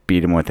like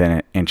beat him within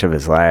an inch of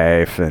his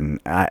life.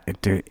 And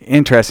dude,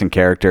 interesting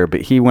character.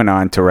 But he went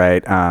on to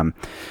write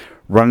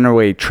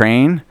Runaway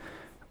Train,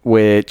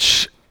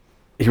 which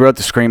he wrote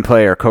the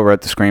screenplay or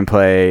co-wrote the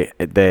screenplay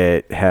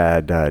that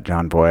had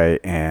John Boy,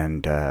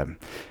 and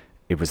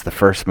it was the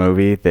first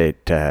movie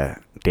that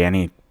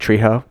Danny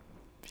Trejo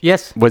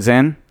was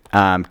in,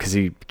 because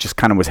he just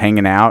kind of was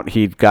hanging out.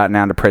 He'd gotten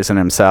out of prison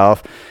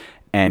himself,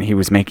 and he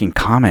was making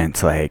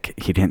comments like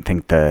he didn't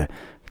think the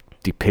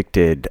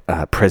depicted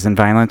prison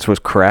violence was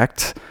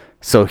correct.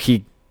 So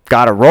he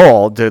got a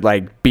role to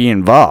like be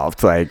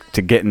involved, like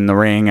to get in the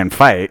ring and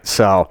fight.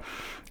 So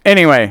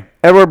anyway,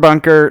 Edward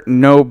Bunker,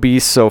 No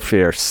Beast So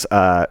Fierce.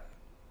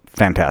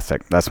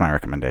 Fantastic. That's my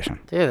recommendation.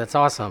 Dude, that's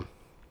awesome.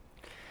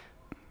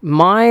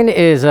 Mine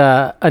is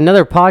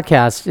another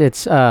podcast.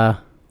 It's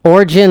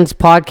Origins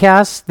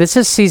Podcast. This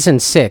is season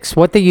 6.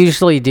 What they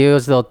usually do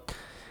is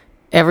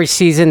every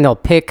season they'll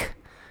pick,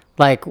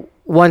 like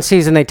one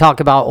season they talk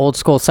about old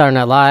school Saturday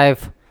Night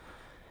Live,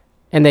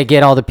 and they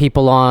get all the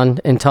people on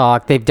and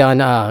talk. They've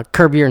done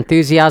Curb Your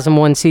Enthusiasm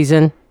one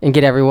season and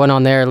get everyone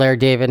on there, Larry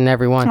David and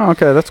everyone. Oh,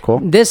 okay, that's cool.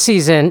 This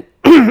season,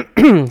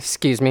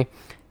 excuse me,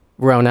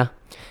 Rona.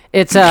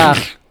 It's by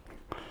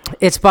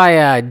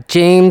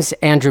James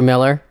Andrew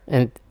Miller,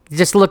 and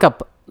just look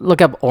up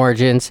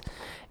Origins,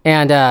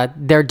 and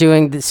they're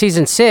doing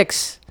season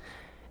 6.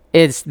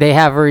 They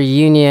have a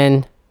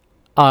reunion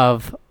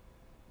of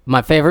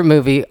my favorite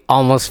movie,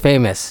 Almost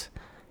Famous.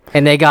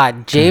 And they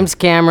got James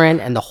Cameron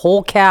and the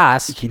whole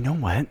cast. You know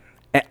what?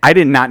 I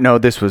did not know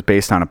this was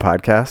based on a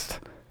podcast.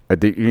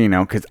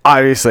 Because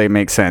obviously it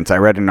makes sense. I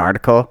read an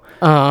article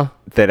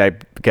that I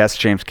guess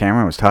James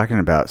Cameron was talking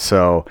about.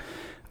 So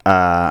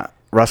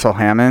Russell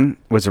Hammond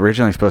was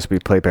originally supposed to be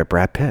played by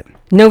Brad Pitt.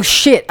 No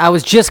shit. I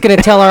was just going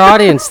to tell our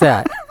audience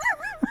that.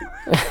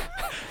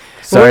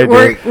 Sorry,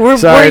 we're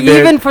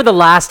even for the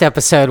last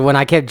episode when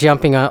I kept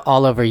jumping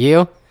all over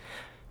you.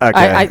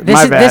 Okay,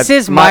 this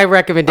is my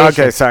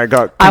recommendation. Okay, sorry,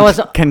 go.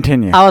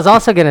 Continue. I was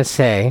also going to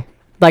say,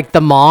 like, the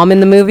mom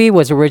in the movie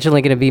was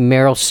originally going to be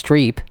Meryl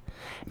Streep,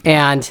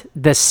 and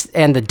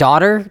the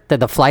daughter,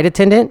 the flight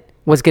attendant,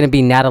 was going to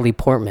be Natalie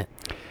Portman.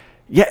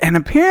 Yeah, and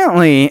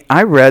apparently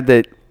I read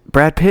that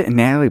Brad Pitt and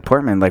Natalie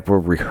Portman were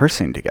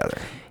rehearsing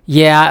together.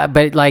 Yeah,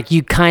 but like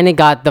you kind of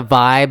got the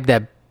vibe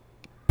that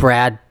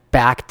Brad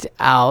backed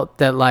out,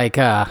 that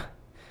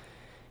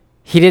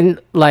he didn't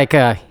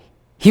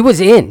he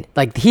was in.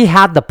 Like, he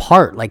had the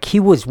part. Like, he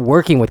was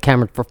working with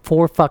Cameron for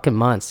 4 fucking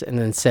months and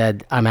then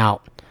said, I'm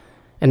out.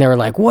 And they were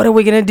like, what are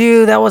we going to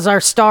do? That was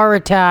our star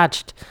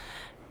attached.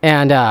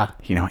 And,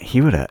 You know, he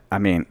would have, I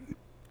mean,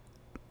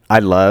 I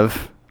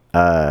love,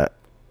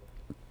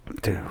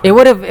 dude. it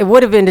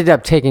would have ended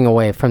up taking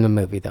away from the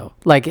movie, though.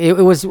 Like,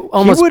 it was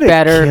almost He would have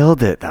better.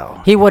 killed it,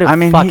 though. He would have I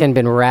mean, fucking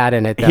been rad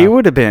in it, though. He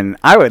would have been,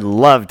 I would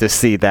love to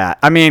see that.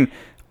 I mean,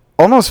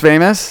 Almost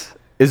Famous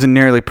is a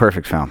nearly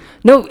perfect film.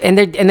 No, and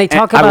they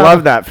talk And about... I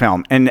love that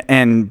film.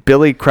 And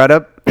Billy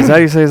Crudup, is that how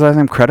you say his last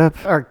name? Crudup?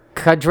 Or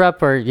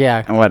Kudrup, or,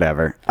 yeah.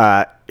 Whatever.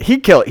 He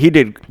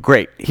did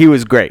great. He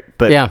was great.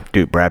 But, Yeah.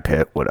 dude, Brad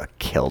Pitt would have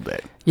killed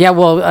it. Yeah,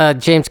 well,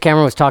 James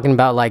Cameron was talking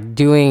about, like,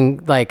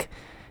 doing, like...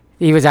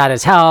 He was at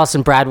his house,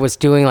 and Brad was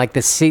doing, like,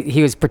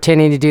 he was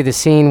pretending to do the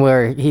scene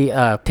where he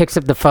picks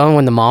up the phone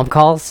when the mom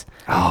calls.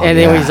 Oh, and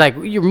then yeah. he's like,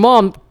 your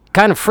mom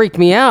kind of freaked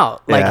me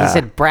out. Like, Yeah. he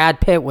said Brad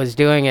Pitt was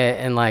doing it,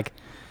 and, like,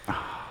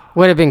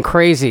 would have been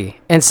crazy.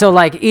 And so,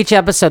 like, each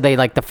episode,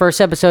 the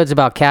first episode's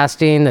about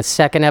casting, the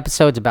second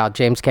episode's about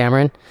James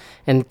Cameron.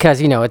 And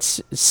because, you know, it's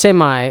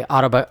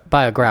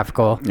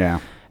semi-autobiographical. Yeah.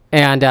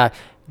 And,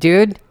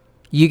 dude,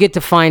 you get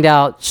to find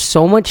out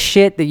so much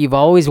shit that you've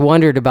always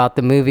wondered about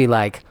the movie,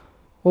 like,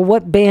 well,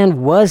 what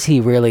band was he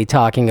really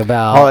talking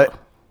about?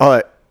 Hold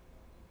it.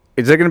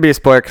 Is there going to be a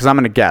spoiler? Because I'm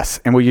going to guess.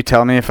 And will you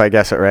tell me if I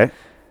guess it right?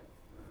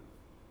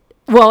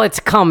 Well, it's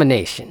a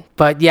combination.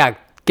 But, yeah,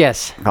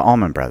 guess. The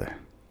Allman Brother.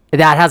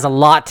 That has a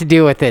lot to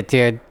do with it,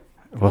 dude.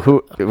 Well,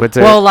 what's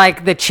it? Well,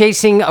 like, the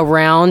chasing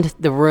around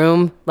the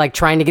room, like,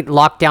 trying to get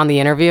locked down the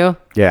interview,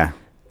 Yeah.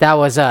 that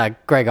was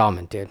Greg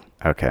Allman, dude.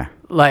 Okay.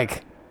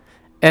 Like,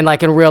 and,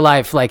 like, in real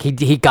life, like,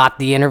 he got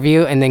the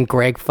interview, and then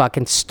Greg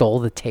fucking stole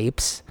the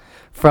tapes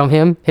from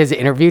him, his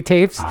interview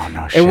tapes. Oh,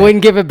 no shit. And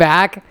wouldn't give it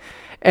back.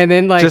 And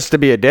then, like... Just to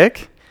be a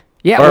dick?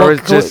 Yeah, Or well,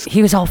 was just-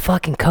 he was all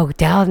fucking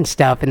coked out and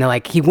stuff. And then,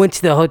 like, he went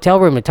to the hotel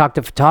room and talked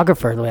to the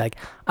photographer. They're like,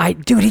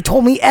 dude, he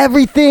told me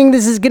everything.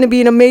 This is going to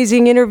be an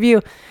amazing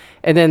interview.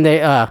 And then they,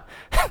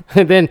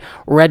 and then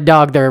Red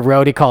Dog, their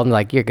roadie, called and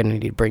like, you're going to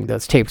need to bring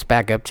those tapes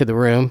back up to the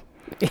room.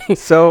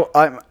 So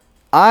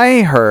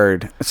I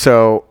heard,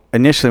 so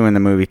initially when the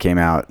movie came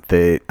out,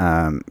 the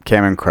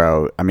Cameron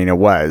Crowe, I mean, it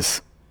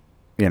was,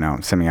 you know,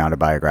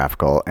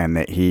 semi-autobiographical, and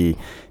that he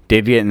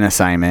did get an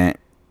assignment,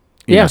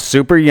 you know,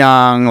 super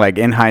young, like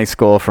in high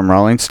school from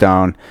Rolling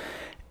Stone,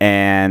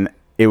 and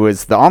it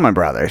was the Allman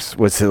Brothers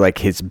was like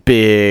his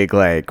big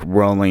like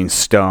Rolling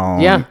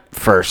Stone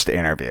first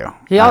interview.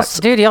 He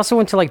also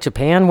went to like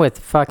Japan with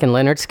fucking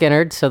Leonard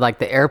Skinner, so like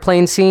the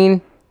airplane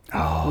scene.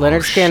 Oh,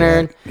 Leonard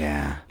Skinner. shit.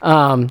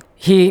 Yeah.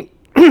 He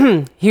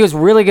he was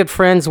really good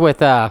friends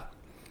with what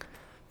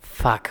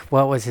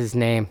was his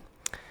name?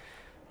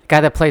 The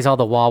guy that plays all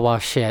the wah-wah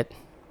shit.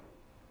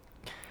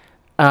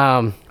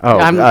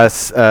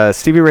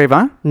 Stevie Ray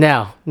Vaughan?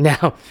 No.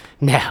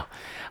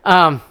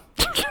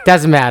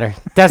 Doesn't matter.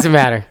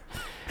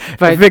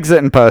 But Fix it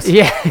in post.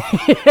 yeah.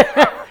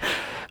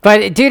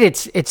 But dude,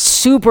 it's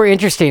super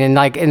interesting, and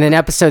like, and then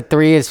episode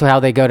 3 is how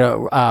they go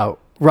to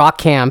rock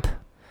camp,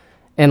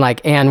 and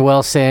like Ann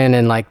Wilson,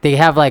 and like they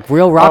have like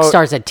real rock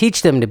stars that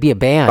teach them to be a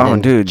band. Oh,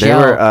 and dude, they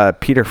gel. were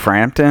Peter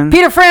Frampton.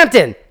 Peter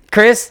Frampton,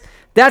 Chris.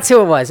 That's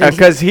who it was. And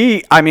Because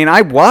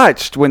I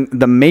watched when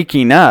the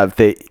making of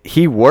that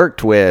he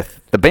worked with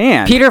the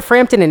band. Peter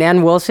Frampton and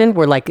Ann Wilson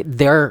were like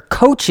their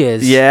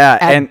coaches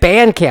at and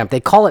band camp. They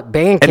call it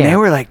band camp. And they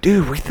were like,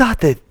 dude, we thought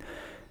that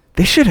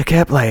they should have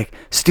kept like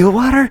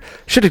Stillwater.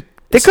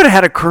 They could have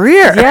had a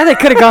career. Yeah, they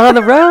could have gone on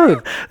the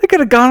road. They could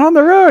have gone on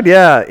the road.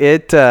 Yeah,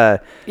 Yeah,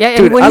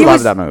 dude, and I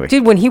love that movie.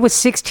 Dude, when he was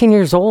 16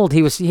 years old,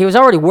 he was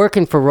already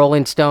working for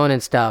Rolling Stone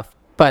and stuff.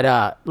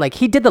 But like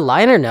he did the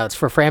liner notes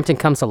for Frampton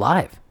Comes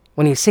Alive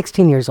when he was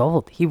 16 years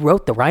old. He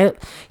wrote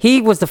he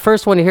was the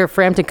first one to hear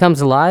Frampton Comes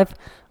Alive.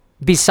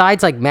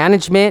 Besides like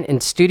management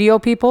and studio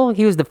people,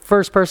 he was the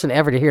first person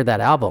ever to hear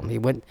that album. He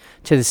went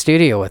to the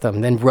studio with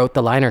them, then wrote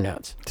the liner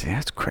notes. Dude,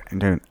 that's crazy,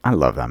 dude. I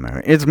love that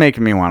movie. It's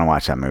making me want to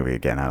watch that movie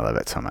again. I love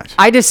it so much.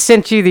 I just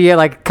sent you the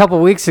like a couple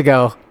weeks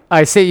ago.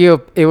 I sent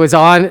you. It was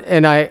on,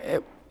 and I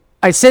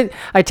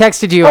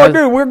texted you.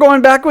 Dude, we're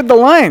going back with the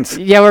lines.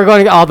 Yeah, we're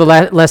going to all the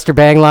Lester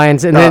Bang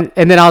lines, and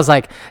then I was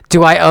like,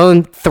 do I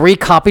own 3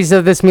 copies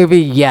of this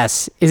movie?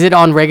 Yes. Is it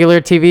on regular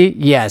TV?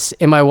 Yes.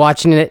 Am I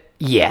watching it?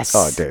 Yes.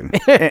 Oh, dude.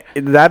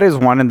 That is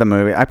one of the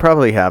movies. I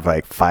probably have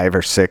like 5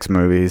 or 6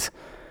 movies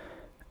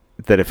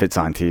that if it's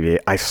on TV,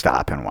 I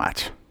stop and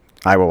watch.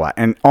 I will watch.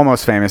 And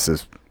Almost Famous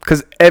is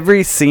because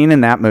every scene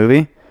in that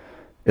movie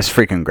is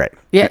freaking great.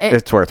 Yeah.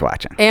 It's worth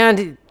watching.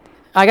 And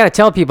I got to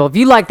tell people, if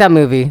you like that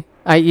movie,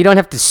 you don't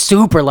have to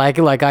super like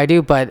it like I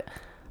do, but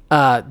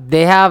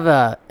they have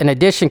an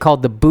edition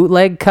called the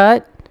bootleg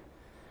cut,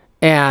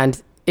 and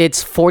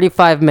it's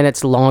 45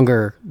 minutes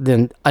longer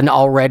than an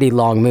already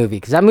long movie.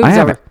 Because that movie's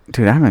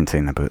Dude, I haven't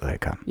seen the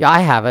bootleg cut. Yeah, I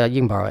have it. You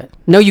can borrow it.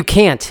 No, you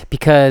can't,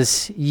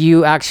 because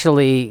you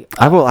actually...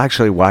 I will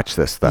actually watch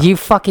this, though. You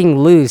fucking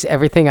lose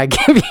everything I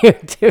give you,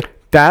 dude.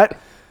 That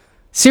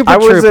Super I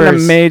Troopers. was in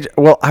a major.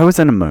 Well, I was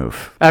in a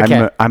move.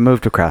 Okay. I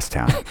moved across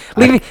town.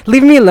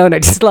 Leave me alone. I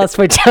just lost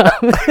my job.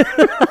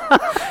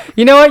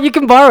 You know what? You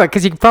can borrow it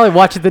because you can probably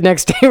watch it the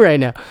next day right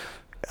now.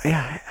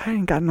 Yeah, I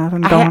ain't got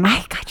nothing going on.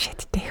 I got shit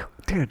to do.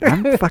 Dude,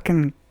 I'm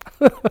fucking.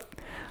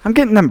 I'm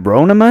getting them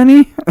Rona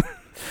money.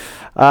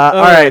 All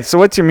right. So,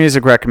 what's your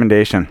music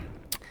recommendation?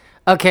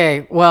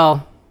 Okay.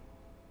 Well,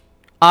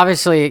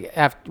 obviously,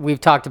 after we've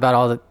talked about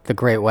all the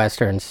great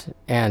westerns,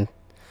 and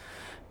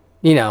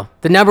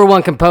the number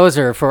one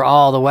composer for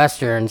all the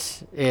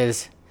westerns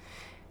is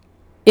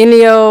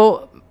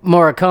Ennio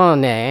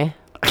Morricone.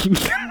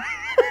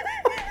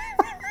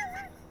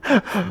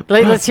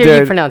 Let's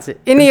hear you pronounce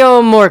it.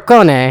 Ennio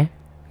Morricone.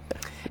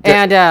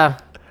 And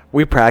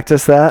we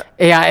practiced that.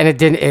 Yeah, and it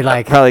didn't. It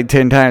like probably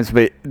 10 times,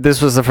 but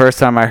this was the first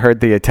time I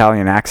heard the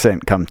Italian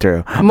accent come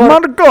through.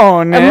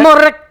 Morricone.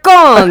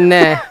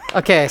 Morricone.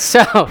 Okay,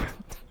 so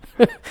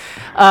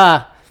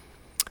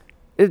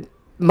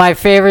my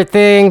favorite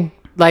thing,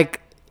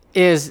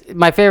 is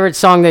my favorite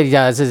song that he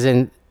does is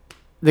in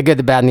The Good,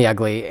 the Bad, and the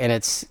Ugly, and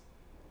it's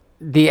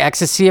The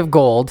Ecstasy of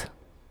Gold.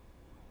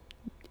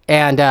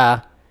 And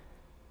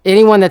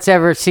anyone that's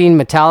ever seen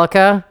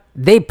Metallica,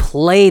 they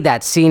play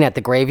that scene at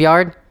the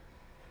graveyard.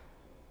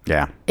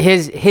 Yeah.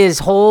 His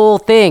whole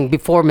thing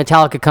before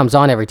Metallica comes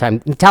on every time.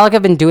 Metallica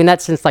have been doing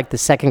that since the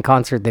second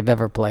concert they've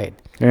ever played.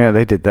 Yeah,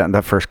 they did that in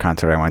the first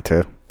concert I went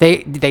to.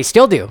 They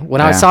still do.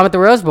 When I saw them at the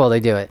Rose Bowl, they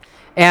do it.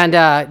 And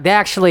they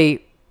actually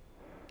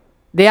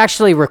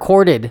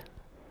recorded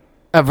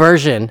a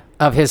version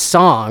of his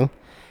song,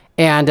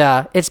 and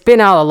it's been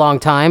out a long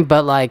time,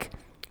 but I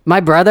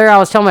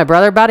was telling my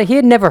brother about it. He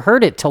had never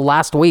heard it till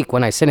last week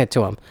when I sent it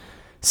to him.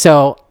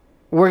 So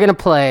we're going to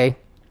play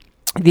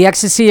The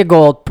Ecstasy of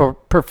Gold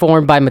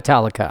performed by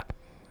Metallica.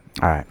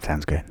 All right,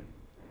 sounds good.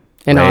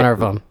 In honor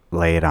of him.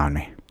 Lay it on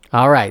me.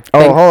 All right.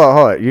 Oh, hold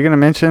on. You didn't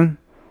mention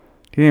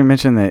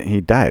that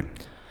he died.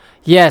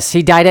 Yes,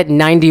 he died at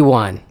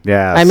 91.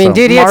 Yeah. I mean,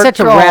 dude, he had such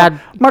a rad...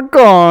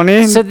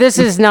 Marconi. So this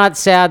is not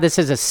sad. This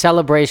is a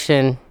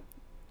celebration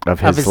of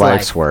his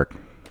life's work.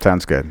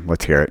 Sounds good.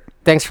 Let's hear it.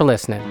 Thanks for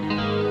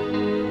listening.